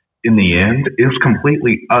in the end is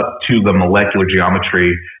completely up to the molecular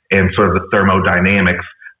geometry and sort of the thermodynamics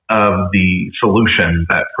of the solution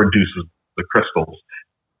that produces the crystals.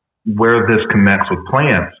 Where this connects with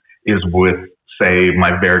plants is with, say,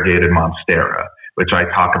 my variegated monstera, which I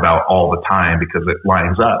talk about all the time because it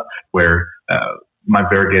lines up where my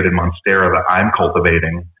variegated monstera that I'm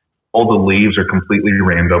cultivating, all the leaves are completely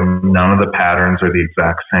random. None of the patterns are the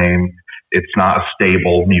exact same. It's not a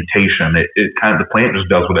stable mutation. It kind of, the plant just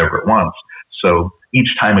does whatever it wants. So each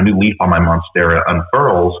time a new leaf on my monstera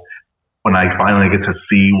unfurls, when I finally get to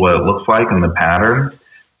see what it looks like in the pattern,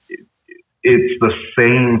 it's the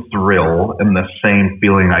same thrill and the same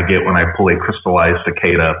feeling I get when I pull a crystallized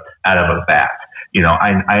cicada out of a vat. You know,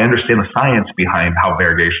 I understand the science behind how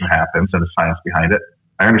variegation happens and the science behind it.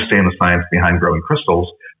 I understand the science behind growing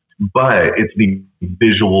crystals, but it's the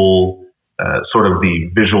visual,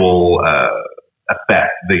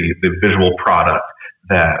 effect, the visual product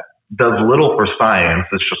that does little for science.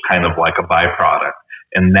 It's just kind of like a byproduct.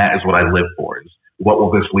 And that is what I live for, is what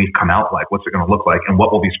will this leaf come out like? What's it going to look like? And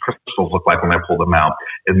what will these crystals look like when I pull them out?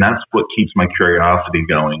 And that's what keeps my curiosity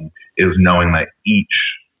going, is knowing that each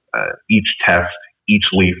test, each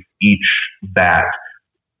leaf, each vat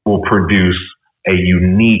will produce a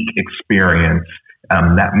unique experience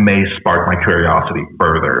that may spark my curiosity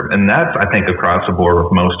further. And that's, I think, across the board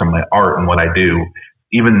with most of my art and what I do.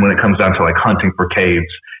 Even when it comes down to like hunting for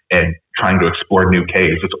caves and trying to explore new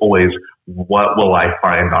caves, it's always, what will I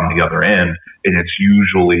find on the other end? And it's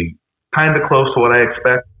usually kind of close to what I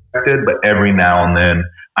expected, but every now and then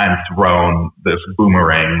I'm thrown this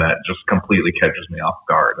boomerang that just completely catches me off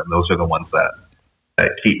guard. And those are the ones that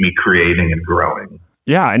keep me creating and growing.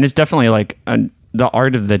 Yeah. And it's definitely like the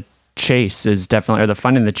art of the chase is definitely, or the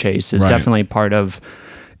fun in the chase is definitely part of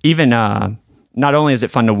even, not only is it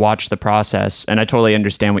fun to watch the process, and I totally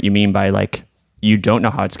understand what you mean by like, you don't know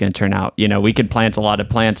how it's going to turn out. You know, we could plant a lot of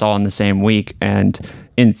plants all in the same week, and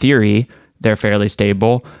in theory, they're fairly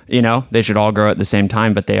stable. You know, they should all grow at the same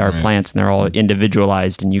time, but they are plants and they're all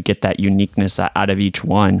individualized, and you get that uniqueness out of each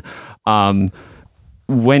one.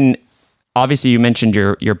 When obviously you mentioned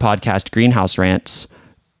your podcast, Greenhouse Rants,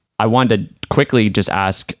 I wanted to quickly just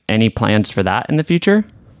ask, any plans for that in the future?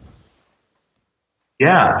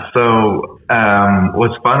 Yeah. So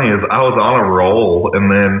what's funny is I was on a roll, and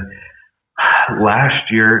then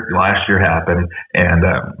last year happened, and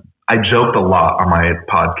I joked a lot on my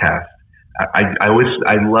podcast.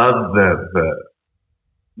 I love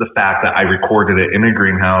the fact that I recorded it in a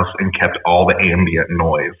greenhouse and kept all the ambient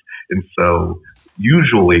noise. And so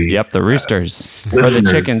usually, the roosters or the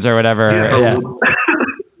chickens or whatever.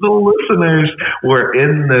 The listeners were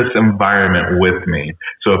in this environment with me.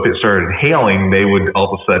 So if it started hailing, they would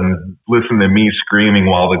all of a sudden listen to me screaming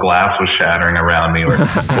while the glass was shattering around me, or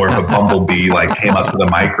if a bumblebee like came up to the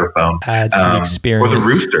microphone. Adds an experience. Or the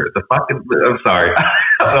rooster, I'm sorry,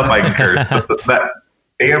 I don't know if I can curse, but that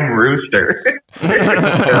damn rooster.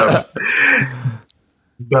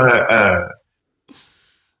 But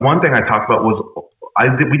one thing I talked about was,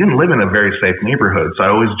 we didn't live in a very safe neighborhood, so I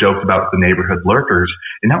always joked about the neighborhood lurkers,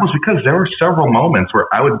 and that was because there were several moments where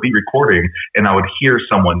I would be recording and I would hear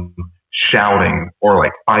someone shouting or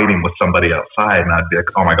like fighting with somebody outside, and I'd be like,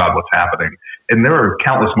 "Oh my God, what's happening?" And there were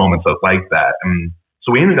countless moments like that, and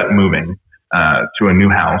so we ended up moving to a new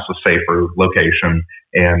house, a safer location,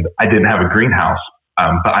 and I didn't have a greenhouse,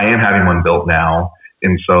 but I am having one built now,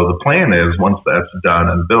 and so the plan is, once that's done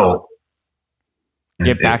and built,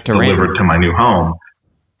 get back to delivered to my new home.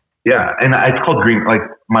 Yeah. And it's called green. Like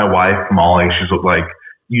my wife, Molly, she's like,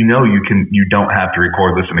 you don't have to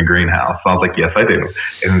record this in a greenhouse. So I was like, yes, I do.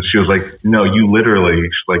 And she was like, no, you literally,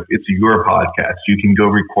 she's like, it's your podcast. You can go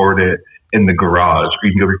record it in the garage, or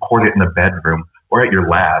you can go record it in the bedroom or at your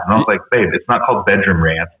lab. And I was like, babe, it's not called bedroom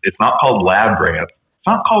rants. It's not called lab rants. It's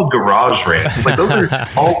not called garage rants. It's like, those are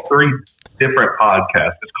all three different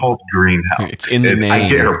podcasts. It's called Greenhouse. It's in the name. I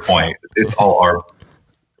get her point. It's all art.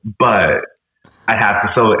 But I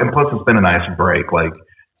have to, and plus it's been a nice break. Like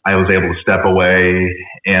I was able to step away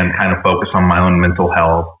and kind of focus on my own mental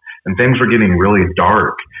health, and things were getting really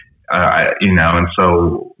dark, and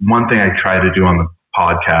so one thing I try to do on the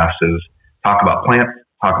podcast is talk about plants,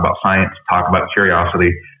 talk about science, talk about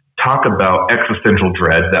curiosity, talk about existential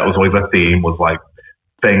dread. That was always a theme, was like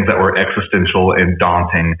things that were existential and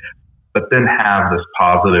daunting, but then have this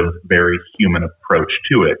positive, very human approach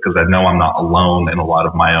to it, because I know I'm not alone in a lot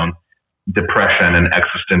of my own depression and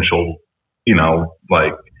existential,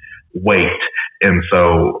 weight. And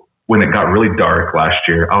so when it got really dark last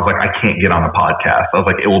year, I was like, I can't get on a podcast. I was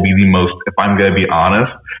like, it will be the most, if I'm going to be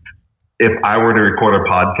honest, if I were to record a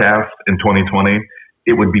podcast in 2020,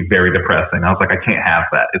 it would be very depressing. I was like, I can't have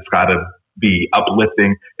that. It's got to be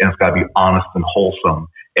uplifting and it's got to be honest and wholesome.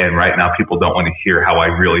 And right now people don't want to hear how I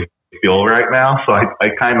really feel right now. So I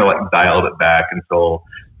kind of like dialed it back until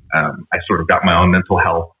I sort of got my own mental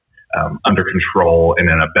health under control and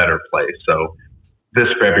in a better place. So this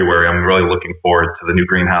February, I'm really looking forward to the new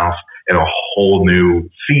greenhouse and a whole new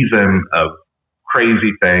season of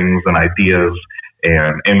crazy things and ideas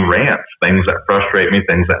and rants, things that frustrate me,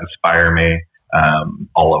 things that inspire me,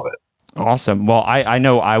 all of it. Awesome. Well, I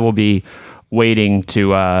know I will be waiting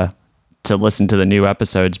to listen to the new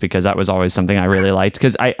episodes because that was always something I really liked,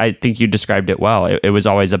 because I think you described it well. It was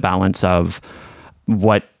always a balance of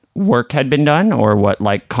what work had been done or what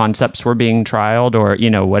like concepts were being trialed or, you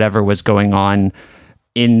know, whatever was going on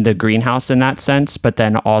in the greenhouse in that sense, but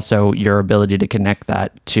then also your ability to connect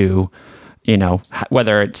that to, you know,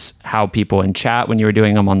 whether it's how people in chat when you were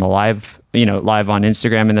doing them on the live on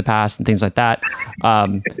Instagram in the past and things like that.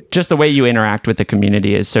 Just the way you interact with the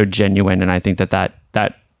community is so genuine. And I think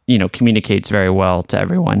that you know, communicates very well to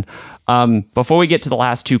everyone. Before we get to the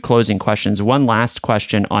last two closing questions, one last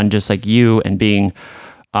question on just like you and being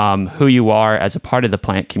who you are as a part of the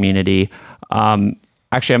plant community.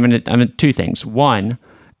 Actually, I'm gonna two things. One,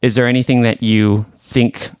 is there anything that you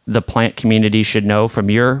think the plant community should know from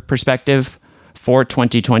your perspective for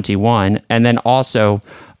 2021? And then also,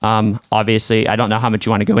 obviously, I don't know how much you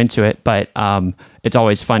want to go into it, but it's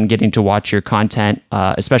always fun getting to watch your content,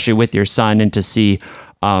 especially with your son, and to see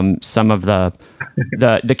some of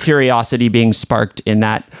the curiosity being sparked in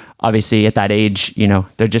that. Obviously, at that age, you know,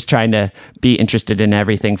 they're just trying to be interested in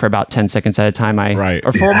everything for about 10 seconds at a time.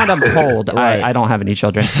 Or from what I'm told, right. I don't have any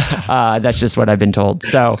children. That's just what I've been told.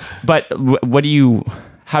 So, but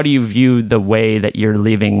how do you view the way that you're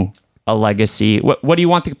leaving a legacy? What do you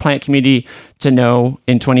want the plant community to know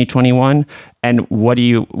in 2021? And what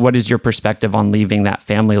is your perspective on leaving that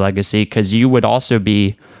family legacy? Because you would also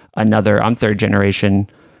be I'm third generation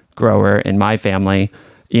grower in my family.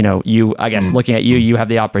 You know, I guess looking at you have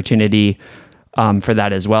the opportunity for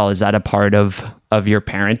that as well. Is that a part of your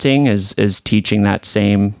parenting? Is teaching that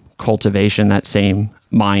same cultivation, that same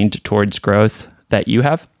mind towards growth that you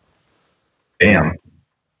have? Damn.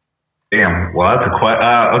 Well, that's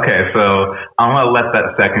okay. So I'm gonna let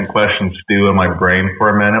that second question stew in my brain for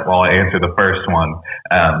a minute while I answer the first one.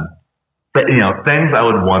 But you know, things I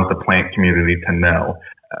would want the plant community to know.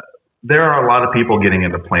 There are a lot of people getting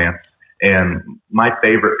into plants. And my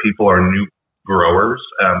favorite people are new growers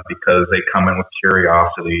because they come in with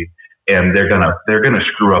curiosity and they're gonna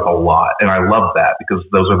screw up a lot. And I love that because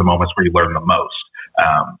those are the moments where you learn the most.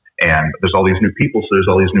 And there's all these new people, so there's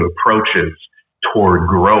all these new approaches toward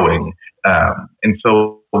growing. And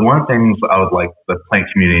so one of the things I would like the plant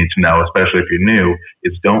community to know, especially if you're new,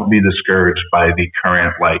 is don't be discouraged by the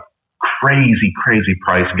current crazy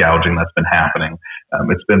price gouging that's been happening.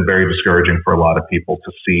 It's been very discouraging for a lot of people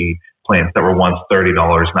to see plants that were once $30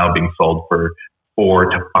 now being sold for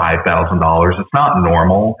 $4,000 to $5,000. It's not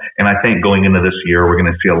normal. And I think going into this year, we're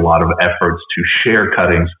going to see a lot of efforts to share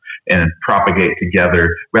cuttings and propagate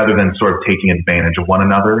together rather than sort of taking advantage of one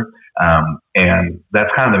another. And that's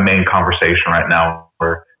kind of the main conversation right now,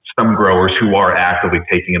 where some growers who are actively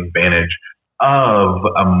taking advantage of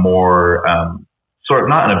a more, sort of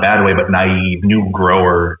not in a bad way, but naive new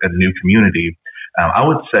grower and new community. I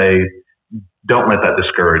would say, don't let that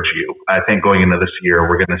discourage you. I think going into this year,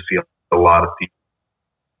 we're going to see a lot of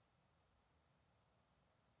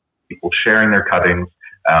people sharing their cuttings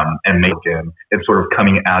and making it sort of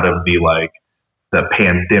coming out of the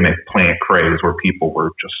pandemic plant craze where people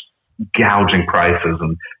were just gouging prices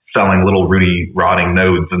and selling little Rudy rotting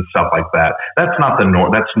nodes and stuff like that. That's not the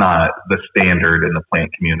norm. That's not the standard in the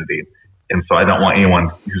plant community. And so I don't want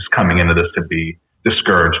anyone who's coming into this to be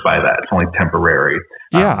discouraged by that. It's only temporary.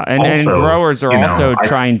 Yeah. And growers are also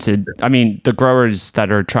trying to, the growers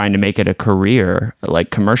that are trying to make it a career,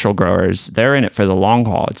 like commercial growers, they're in it for the long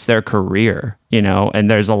haul. It's their career,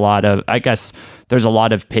 and there's a lot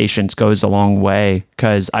of patience goes a long way,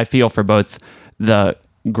 because I feel for both the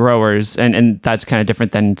growers and that's kind of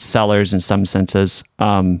different than sellers in some senses.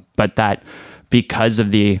 But that because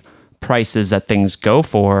of the prices that things go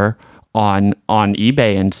for on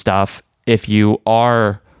eBay and stuff, if you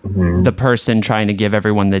are the person trying to give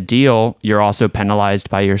everyone the deal, you're also penalized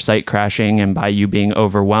by your site crashing and by you being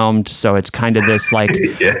overwhelmed. So it's kind of this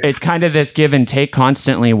it's kind of this give and take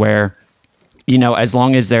constantly, where as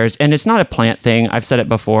long as and it's not a plant thing. I've said it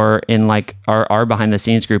before in like our behind the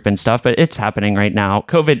scenes group and stuff, but it's happening right now.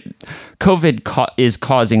 COVID is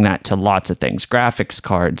causing that to lots of things: graphics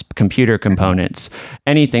cards, computer components,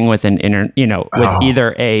 anything with with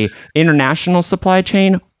either a international supply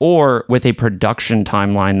chain or with a production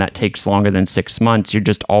timeline that takes longer than 6 months. You're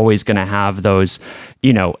just always going to have those,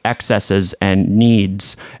 excesses and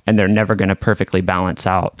needs, and they're never going to perfectly balance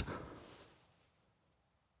out.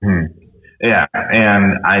 Yeah,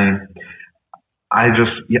 and I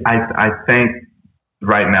think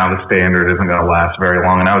right now the standard isn't going to last very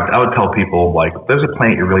long. And I would tell people, like, if there's a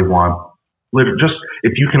plant you really want, just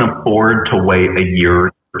if you can afford to wait a year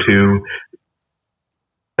or two,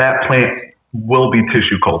 that plant will be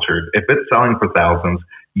tissue cultured. If it's selling for thousands,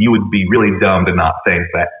 you would be really dumb to not think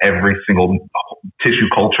that every single tissue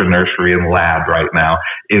culture nursery and lab right now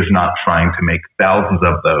is not trying to make thousands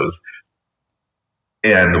of those.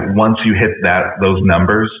 And once you hit those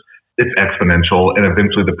numbers, it's exponential, and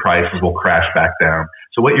eventually the prices will crash back down.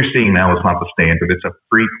 So what you're seeing now is not the standard. It's a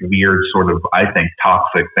freak, weird sort of, I think,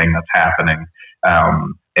 toxic thing that's happening.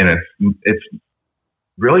 And it's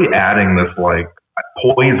really adding this like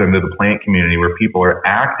poison to the plant community, where people are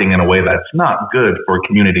acting in a way that's not good for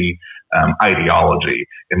community ideology.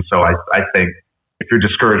 And so I think if you're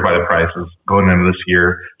discouraged by the prices going into this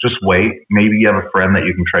year, just wait. Maybe you have a friend that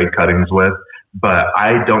you can trade cuttings with. But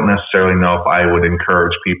I don't necessarily know if I would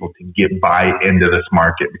encourage people to buy into this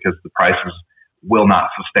market, because the prices will not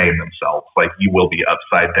sustain themselves. Like, you will be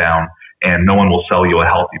upside down, and no one will sell you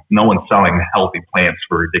no one's selling healthy plants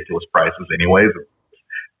for ridiculous prices anyways.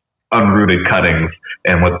 Unrooted cuttings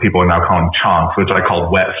and what people are now calling chonks, which I call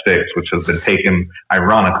wet sticks, which has been taken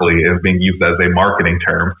ironically as being used as a marketing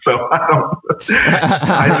term. So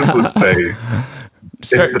I just would say,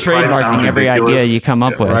 start trademarking every idea you come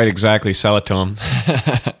up with. Right, exactly. Sell it to them.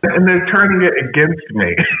 And they're turning it against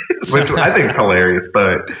me, which I think is hilarious.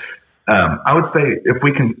 But I would say if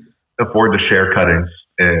we can afford to share cuttings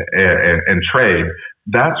and trade,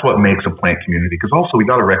 that's what makes a plant community. Because also we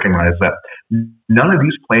got to recognize that none of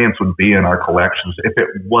these plants would be in our collections if it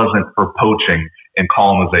wasn't for poaching and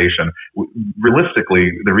colonization. Realistically,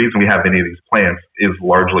 the reason we have any of these plants is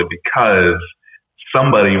largely because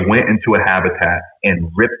somebody went into a habitat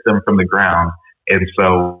and ripped them from the ground. And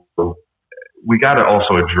so we got to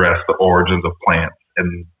also address the origins of plants,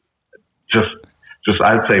 and just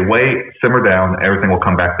I'd say wait, simmer down, everything will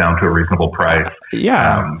come back down to a reasonable price.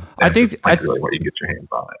 Yeah. I think really what you get your hands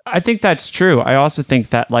on it. I think that's true. I also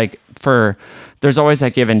think that there's always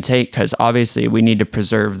that give and take, because obviously we need to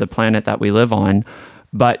preserve the planet that we live on,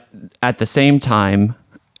 but at the same time,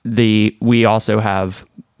 we also have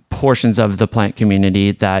portions of the plant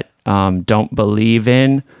community that don't believe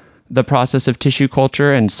in the process of tissue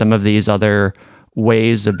culture and some of these other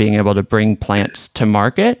ways of being able to bring plants to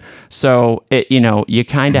market. So you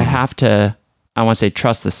kind of have to, I want to say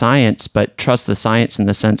trust the science, but trust the science in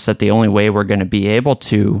the sense that the only way we're going to be able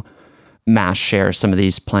to mass share some of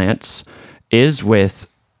these plants is with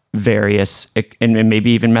various, and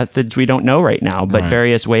maybe even methods we don't know right now, but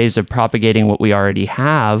various ways of propagating what we already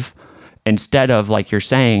have, instead of, like you're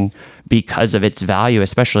saying, because of its value,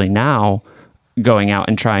 especially now, going out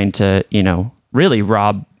and trying to, really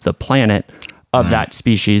rob the planet of that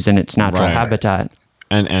species and its natural habitat.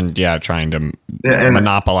 And trying to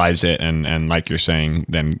monopolize it and like you're saying,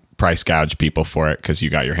 then price gouge people for it because you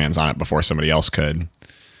got your hands on it before somebody else could.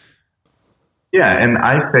 Yeah, and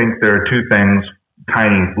I think there are two things,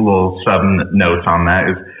 tiny little sub notes on that.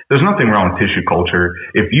 Is there's nothing wrong with tissue culture.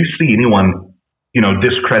 If you see anyone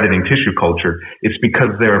discrediting tissue culture, it's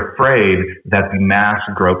because they're afraid that the mass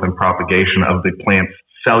growth and propagation of the plant's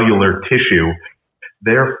cellular tissue,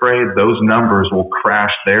 they're afraid those numbers will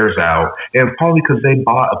crash theirs out. And it's probably because they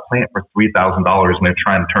bought a plant for $3,000 and they're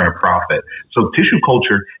trying to turn a profit. So tissue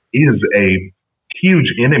culture is a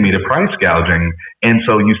huge enemy to price gouging. And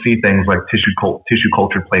so you see things like tissue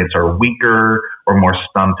cultured plants are weaker or more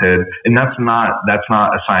stunted. And that's not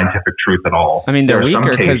a scientific truth at all. I mean, they're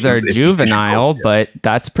weaker because they're juvenile, but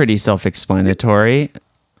that's pretty self-explanatory.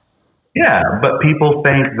 Yeah, but people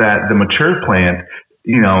think that the mature plant,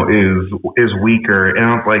 is weaker.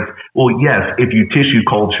 And it's like, well, yes, if you tissue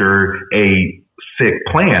culture a sick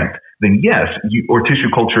plant, then yes, or tissue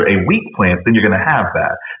culture a weak plant, then you're going to have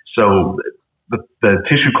that. So the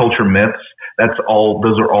tissue culture myths,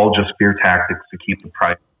 those are all just fear tactics to keep the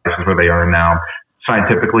prices where they are now.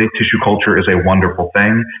 Scientifically, tissue culture is a wonderful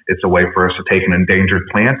thing. It's a way for us to take an endangered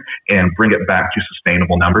plant and bring it back to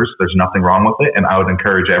sustainable numbers. There's nothing wrong with it. And I would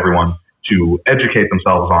encourage everyone to educate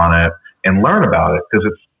themselves on it and learn about it, because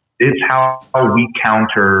it's how we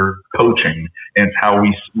counter poaching, and it's how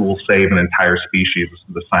we will save an entire species.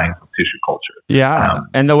 The science of tissue culture. Yeah,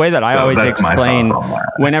 and the way that I always explain,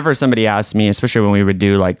 whenever somebody asks me, especially when we would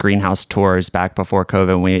do like greenhouse tours back before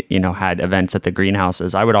COVID, when we had events at the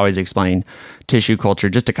greenhouses, I would always explain tissue culture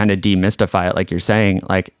just to kind of demystify it, like you're saying.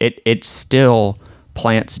 Like it's still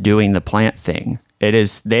plants doing the plant thing.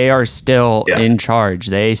 They are still in charge.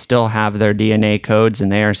 They still have their DNA codes,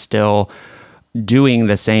 and they are still doing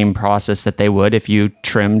the same process that they would if you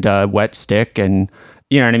trimmed a wet stick and,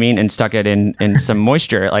 you know what I mean, and stuck it in some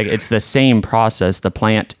moisture. Like, it's the same process. The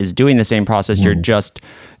plant is doing the same process. You're just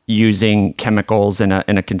using chemicals in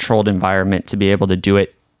a controlled environment to be able to do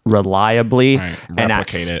it reliably and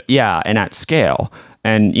at scale.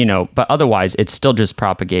 And, but otherwise it's still just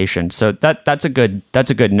propagation. So that's a good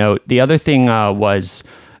note. The other thing was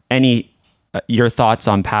your thoughts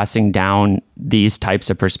on passing down these types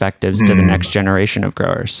of perspectives to the next generation of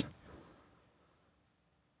growers.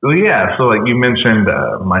 Well, yeah. So like you mentioned,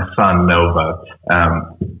 my son, Nova,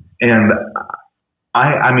 and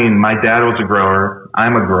I mean, my dad was a grower.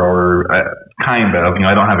 I'm a grower, kind of,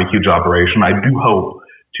 I don't have a huge operation. I do hope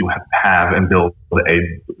to have and build a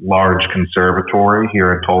large conservatory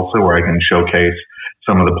here in Tulsa where I can showcase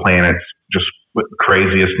some of the planet's just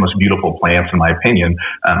craziest, most beautiful plants, in my opinion.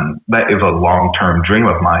 That is a long-term dream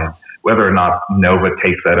of mine. Whether or not Nova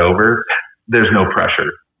takes that over, there's no pressure.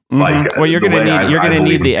 Like, well, you're going to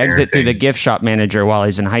need the exit through the gift shop manager while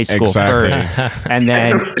he's in high school first, and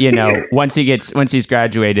then once he's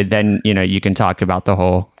graduated, then you can talk about the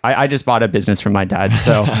whole. I just bought a business from my dad,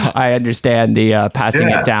 so I understand the passing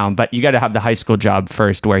it down. But you got to have the high school job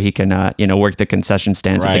first, where he can work the concession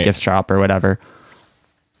stands at the gift shop or whatever.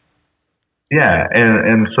 Yeah,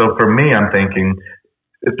 and so for me, I'm thinking,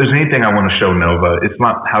 if there's anything I want to show Nova, it's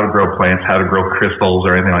not how to grow plants, how to grow crystals,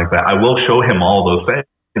 or anything like that. I will show him all those things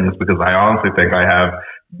because I honestly think I have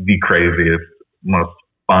the craziest, most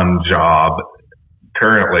fun job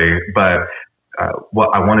currently. But what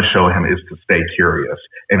I want to show him is to stay curious.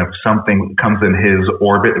 And if something comes in his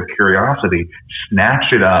orbit of curiosity,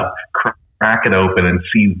 snatch it up, crack it open, and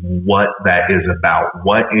see what that is about.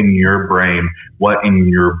 What in your brain, what in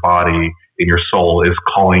your body, in your soul is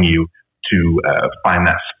calling you to find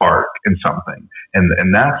that spark in something.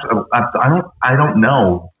 And that's, I don't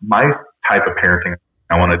know. My type of parenting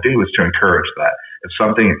I want to do is to encourage that. If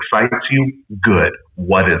something excites you, good.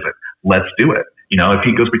 What is it? Let's do it. If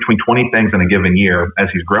he goes between 20 things in a given year as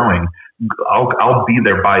he's growing, I'll be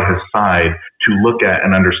there by his side to look at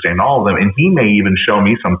and understand all of them. And he may even show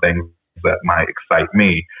me some things that might excite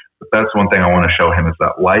me. But that's one thing I want to show him, is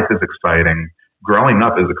that life is exciting. Growing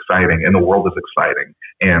up is exciting, and the world is exciting,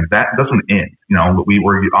 and that doesn't end. We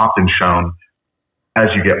were often shown as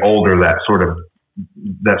you get older that sort of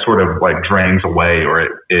like drains away, or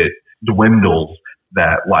it dwindles.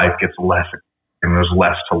 That life gets less, and there's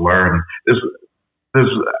less to learn. There's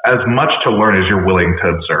as much to learn as you're willing to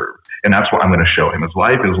observe, and that's what I'm going to show him. His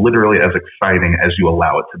life is literally as exciting as you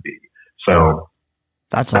allow it to be. So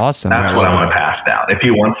that's awesome. That's what I want to pass down. If he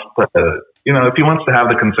wants to have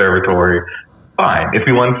the conservatory, fine. If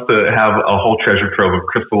he wants to have a whole treasure trove of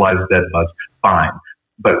crystallized dead buds, fine.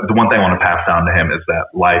 But the one thing I want to pass down to him is that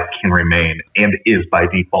life can remain and is by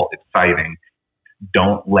default exciting.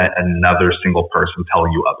 Don't let another single person tell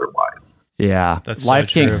you otherwise. Yeah, that's life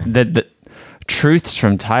so true. The truths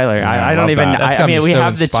from Tyler. Yeah, I don't even. I mean, we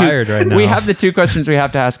have the two. Right now. We have the two questions we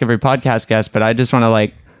have to ask every podcast guest, but I just want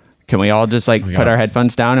to can we all just put our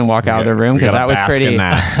headphones down and walk out of the room? Because that was pretty.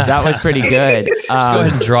 That was pretty good. Just go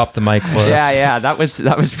ahead and drop the mic for us. Yeah, that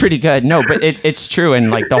was pretty good. No, but it's true.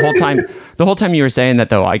 And the whole time you were saying that,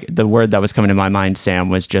 though, the word that was coming to my mind, Sam,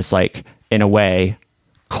 was just in a way,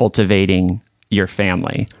 cultivating your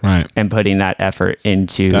family, right, and putting that effort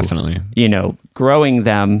into definitely, growing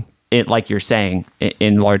them. Like you're saying,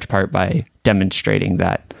 in large part by demonstrating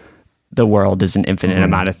that the world is an infinite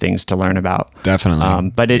amount of things to learn about. Definitely.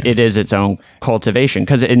 But it is its own cultivation,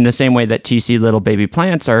 because in the same way that TC little baby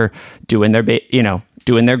plants are doing their,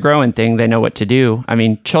 doing their growing thing, they know what to do. I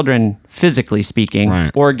mean, children, physically speaking,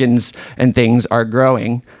 right, organs and things are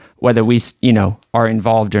growing, whether we, are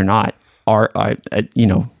involved or not, are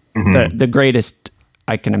the greatest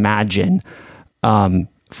I can imagine,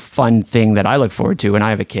 fun thing that I look forward to when I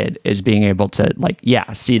have a kid is being able to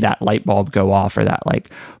see that light bulb go off, or that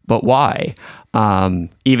but why?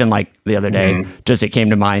 Even the other day, just it came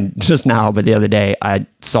to mind just now, but the other day I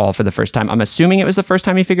saw for the first time, I'm assuming it was the first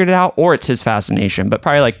time he figured it out, or it's his fascination, but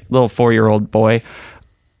probably little 4-year-old boy,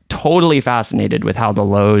 totally fascinated with how the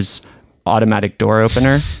Lowe's automatic door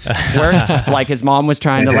opener worked. Like his mom was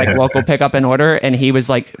trying to like local pick up an order, and he was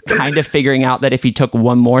like kind of figuring out that if he took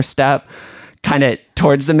one more step kind of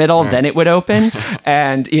towards the middle, then it would open.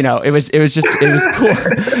 And it was cool.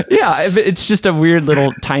 Yeah, it's just a weird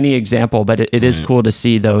little tiny example, but it is cool to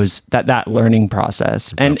see that learning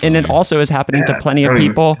process. And it also is happening to plenty of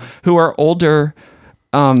people who are older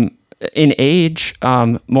in age,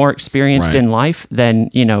 more experienced in life than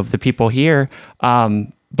the people here,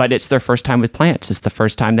 but it's their first time with plants. It's the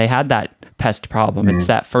first time they had that pest problem. It's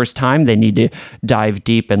that first time they need to dive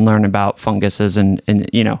deep and learn about funguses and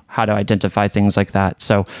how to identify things like that.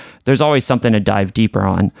 So there's always something to dive deeper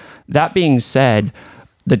on. That being said,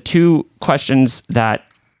 the two questions that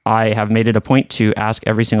I have made it a point to ask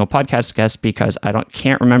every single podcast guest, because I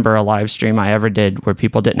can't remember a live stream I ever did where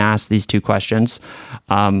people didn't ask these two questions,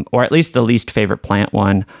 or at least the least favorite plant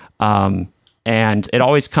one. And it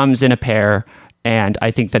always comes in a pair. And I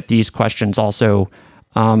think that these questions also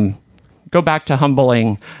go back to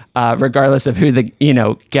humbling, regardless of who the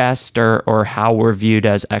guest or how we're viewed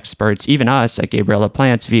as experts. Even us at Gabriella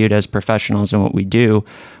Plants, viewed as professionals in what we do,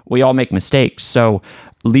 we all make mistakes. So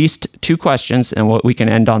least two questions, and what we can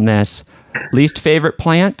end on this: least favorite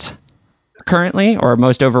plant currently, or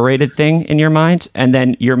most overrated thing in your mind, and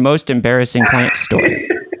then your most embarrassing plant story.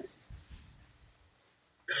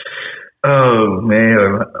 Oh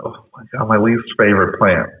man, oh my God, my least favorite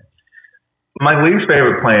plant. My least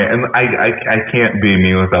favorite plant, and I can't be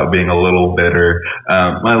me without being a little bitter.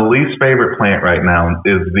 My least favorite plant right now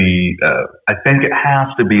is I think it has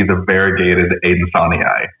to be the variegated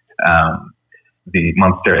Adansonii, the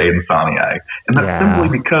Munster Adansonii. And that's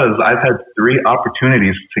simply because I've had 3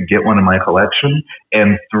 opportunities to get one in my collection,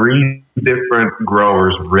 and 3 different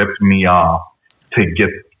growers ripped me off to get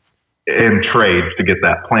in trade to get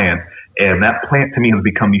that plant. And that plant to me has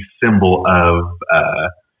become the symbol of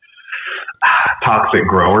toxic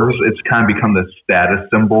growers. It's kind of become the status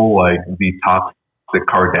symbol, like the toxic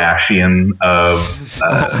Kardashian of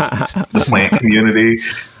the plant community.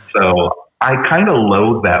 So I kind of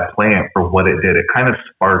loathe that plant for what it did. It kind of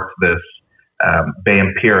sparked this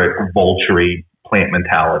vampiric, vulture plant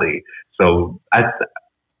mentality. So it's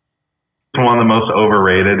one of the most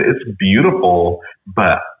overrated. It's beautiful,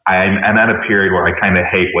 but I'm at a period where I kind of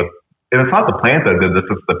hate and it's not the plant that did this,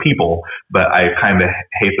 it's the people, but I kind of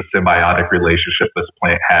hate the symbiotic relationship this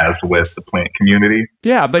plant has with the plant community.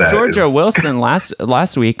 Yeah, but Georgia Wilson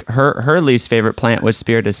last week, her least favorite plant was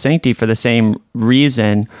Spiritus Sancti for the same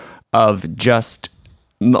reason of just,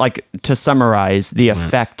 like, to summarize the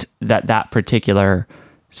effect that particular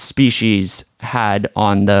species had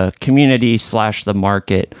on the community / the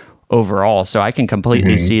market overall. So I can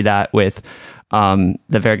completely see that with the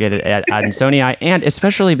variegated Adansonii, and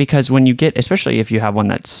especially because especially if you have one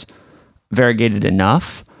that's variegated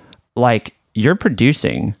enough, like, you're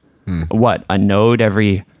producing a node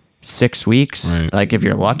every 6 weeks, like if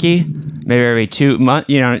you're lucky, maybe every 2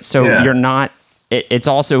 months, so you're not, it's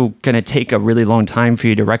also going to take a really long time for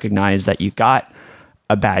you to recognize that you got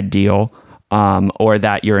a bad deal, or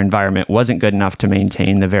that your environment wasn't good enough to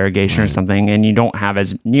maintain the variegation or something, and you don't have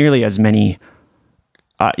nearly as many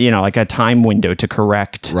like a time window to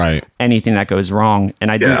correct anything that goes wrong.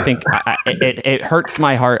 And I do think it hurts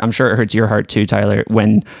my heart. I'm sure it hurts your heart too, Tyler,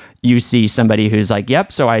 when you see somebody who's like,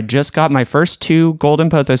 yep, so I just got my first 2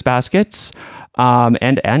 golden pothos baskets.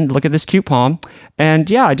 And look at this cute palm.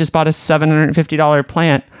 And I just bought a $750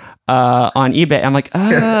 plant on eBay. I'm like,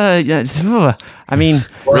 I mean,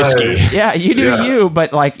 risky. Yeah, you do you,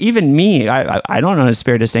 but like, even me, I don't know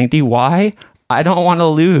Spiritus Sancti. Why? I don't want to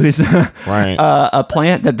lose a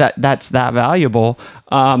plant that's that valuable.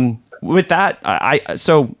 With that,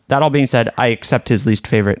 so that all being said, I accept his least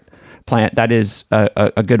favorite plant. That is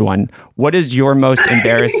a good one. What is your most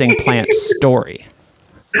embarrassing plant story?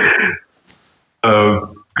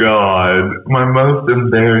 Oh God, my most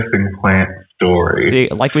embarrassing plant story. See,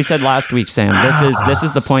 like we said last week, Sam, this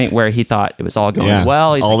is the point where he thought it was all going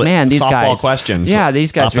well. He's like, man, these guys, questions. Yeah,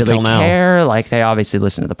 these guys really care. Like, they obviously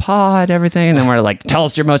listen to the pod, everything. And then we're like, tell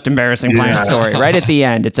us your most embarrassing plant story. Right at the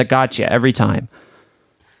end, it's a gotcha every time.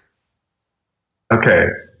 Okay,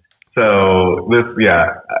 so this,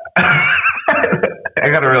 I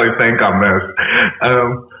got to really think on this.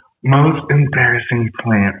 Most embarrassing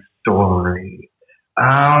plant story.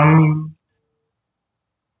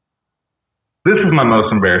 This is my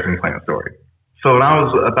most embarrassing plant story. So when I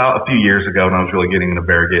was about a few years ago, when I was really getting into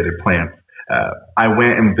variegated plants, I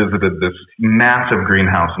went and visited this massive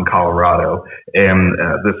greenhouse in Colorado, and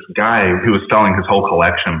this guy who was selling his whole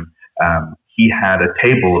collection, he had a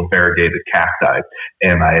table of variegated cacti,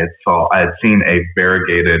 and I had seen a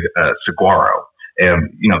variegated saguaro. And,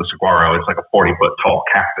 the saguaro is like a 40-foot tall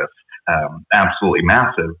cactus, absolutely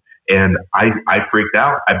massive. And I freaked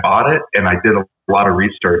out. I bought it and I did a lot of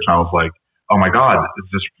research. And I was like, oh my God, is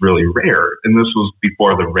this really rare? And this was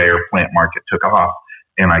before the rare plant market took off.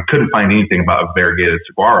 And I couldn't find anything about a variegated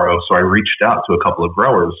saguaro. So I reached out to a couple of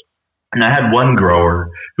growers. And I had one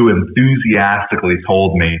grower who enthusiastically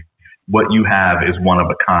told me, what you have is one of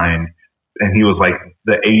a kind. And he was like,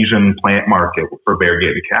 the Asian plant market for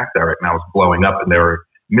variegated cacti right now is blowing up, and there were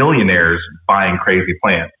millionaires buying crazy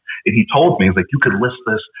plants. And he told me, he's like, you could list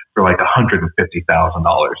this for like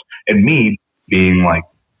 $150,000. And me being like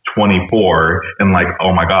 24 and like,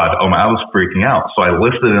 oh my God, I was freaking out. So I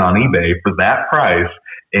listed it on eBay for that price.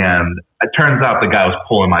 And it turns out the guy was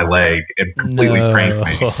pulling my leg and completely pranked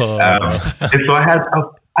me. And so I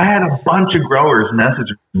had a bunch of growers message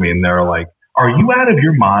me, and they were like, are you out of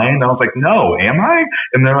your mind? I was like, no, am I?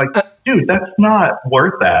 And they're like, dude, that's not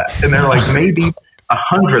worth that. And they're like, maybe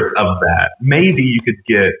 100th of that. Maybe you could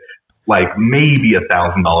get like maybe $1,000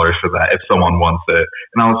 for that if someone wants it.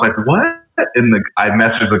 And I was like, what? And I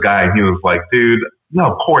messaged the guy, and he was like, dude,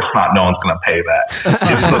 no, of course not. No one's going to pay that.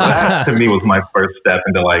 And so that to me was my first step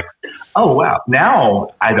into like, oh, wow. Now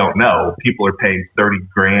I don't know. People are paying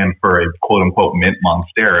 $30,000 for a quote unquote mint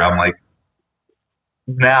monstera. I'm like,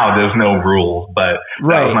 now there's no rules, but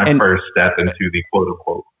that was my first step into the quote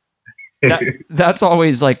unquote. That's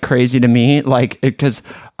always like crazy to me, like, because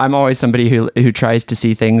I'm always somebody who tries to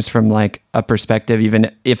see things from like a perspective, even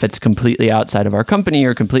if it's completely outside of our company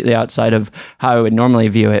or completely outside of how I would normally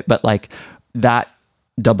view it. But like that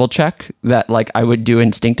double check that like I would do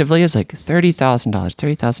instinctively is like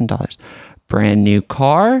 $30,000, brand new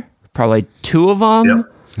car, probably two of them.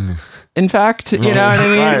 Yep. In fact, you know what I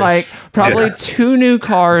mean? Right. Like probably two new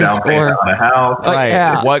cars or on a house. Right.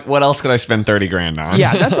 Yeah. What else could I spend $30,000 on?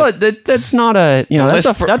 Yeah, that's not a,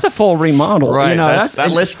 that's a full remodel. Right. You know,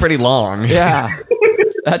 that list's pretty long. Yeah.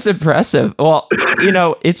 That's impressive. Well,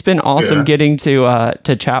 it's been awesome getting to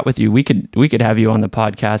chat with you. We could have you on the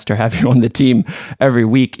podcast or have you on the team every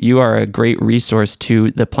week. You are a great resource to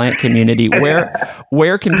the plant community.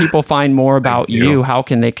 Where can people find more about you? How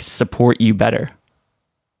can they support you better?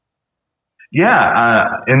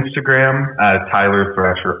 Yeah, Instagram, Tyler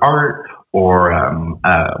Thrasher Art, or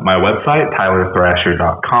my website,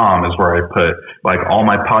 tylerthrasher.com, is where I put like all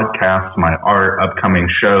my podcasts, my art, upcoming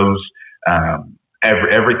shows,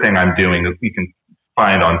 everything I'm doing you can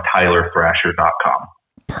find on tylerthrasher.com.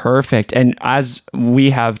 Perfect. And as we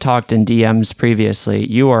have talked in DMs previously,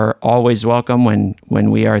 you are always welcome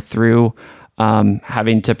when we are through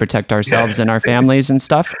having to protect ourselves and our families and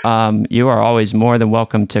stuff. You are always more than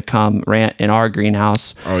welcome to come rant in our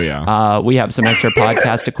greenhouse. Oh yeah. We have some extra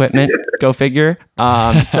podcast equipment, go figure.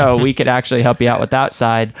 So we could actually help you out with that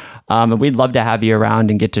side. And we'd love to have you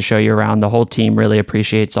around and get to show you around. The whole team really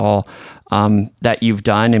appreciates all that you've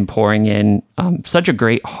done and pouring in such a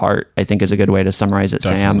great heart, I think is a good way to summarize it,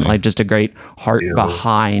 Definitely. Sam. Like just a great heart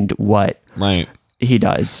behind what he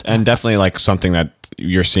does. And definitely like something that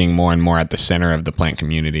you're seeing more and more at the center of the plant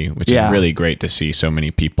community, which is really great to see so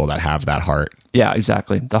many people that have that heart. Yeah,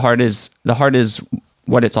 exactly. The heart is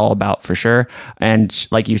what it's all about for sure. And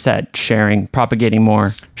like you said, sharing, propagating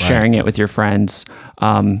more, sharing it with your friends,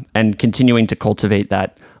 and continuing to cultivate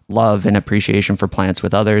that love and appreciation for plants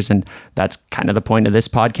with others. And that's kind of the point of this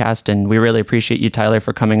podcast. And we really appreciate you, Tyler,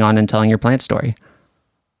 for coming on and telling your plant story.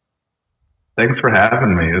 Thanks for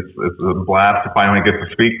having me. It's a blast to finally get to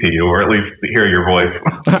speak to you, or at least hear your voice.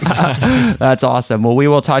 That's awesome. Well, we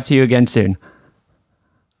will talk to you again soon.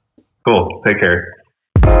 Cool. Take care.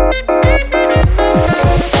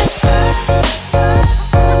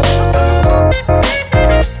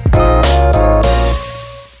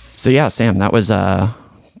 So yeah, Sam, that was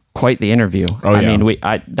quite the interview. I mean,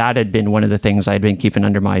 that had been one of the things I'd been keeping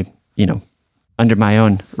under my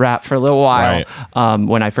own wrap for a little while.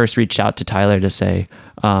 When I first reached out to Tyler to say,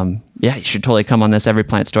 you should totally come on this Every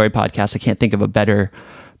Plant Story podcast. I can't think of a better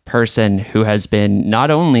person who has been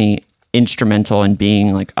not only instrumental in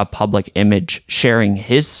being like a public image, sharing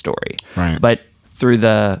his story, but through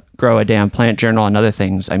the Grow a Damn Plant Journal and other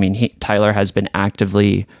things. I mean, Tyler has been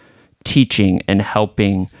actively teaching and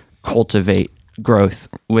helping cultivate growth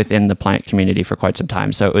within the plant community for quite some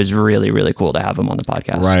time. So it was really, really cool to have him on the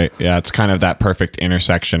podcast. Right. Yeah. It's kind of that perfect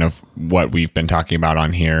intersection of what we've been talking about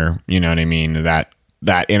on here. You know what I mean? That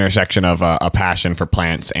intersection of a passion for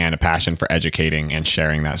plants and a passion for educating and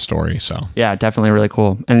sharing that story. So yeah, definitely really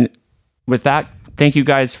cool. And with that, thank you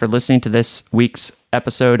guys for listening to this week's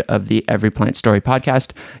episode of the Every Plant Story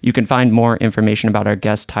podcast. You can find more information about our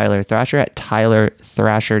guest, Tyler Thrasher, at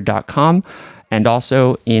tylerthrasher.com. and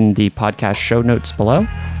also in the podcast show notes below.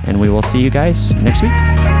 And we will see you guys next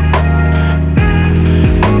week.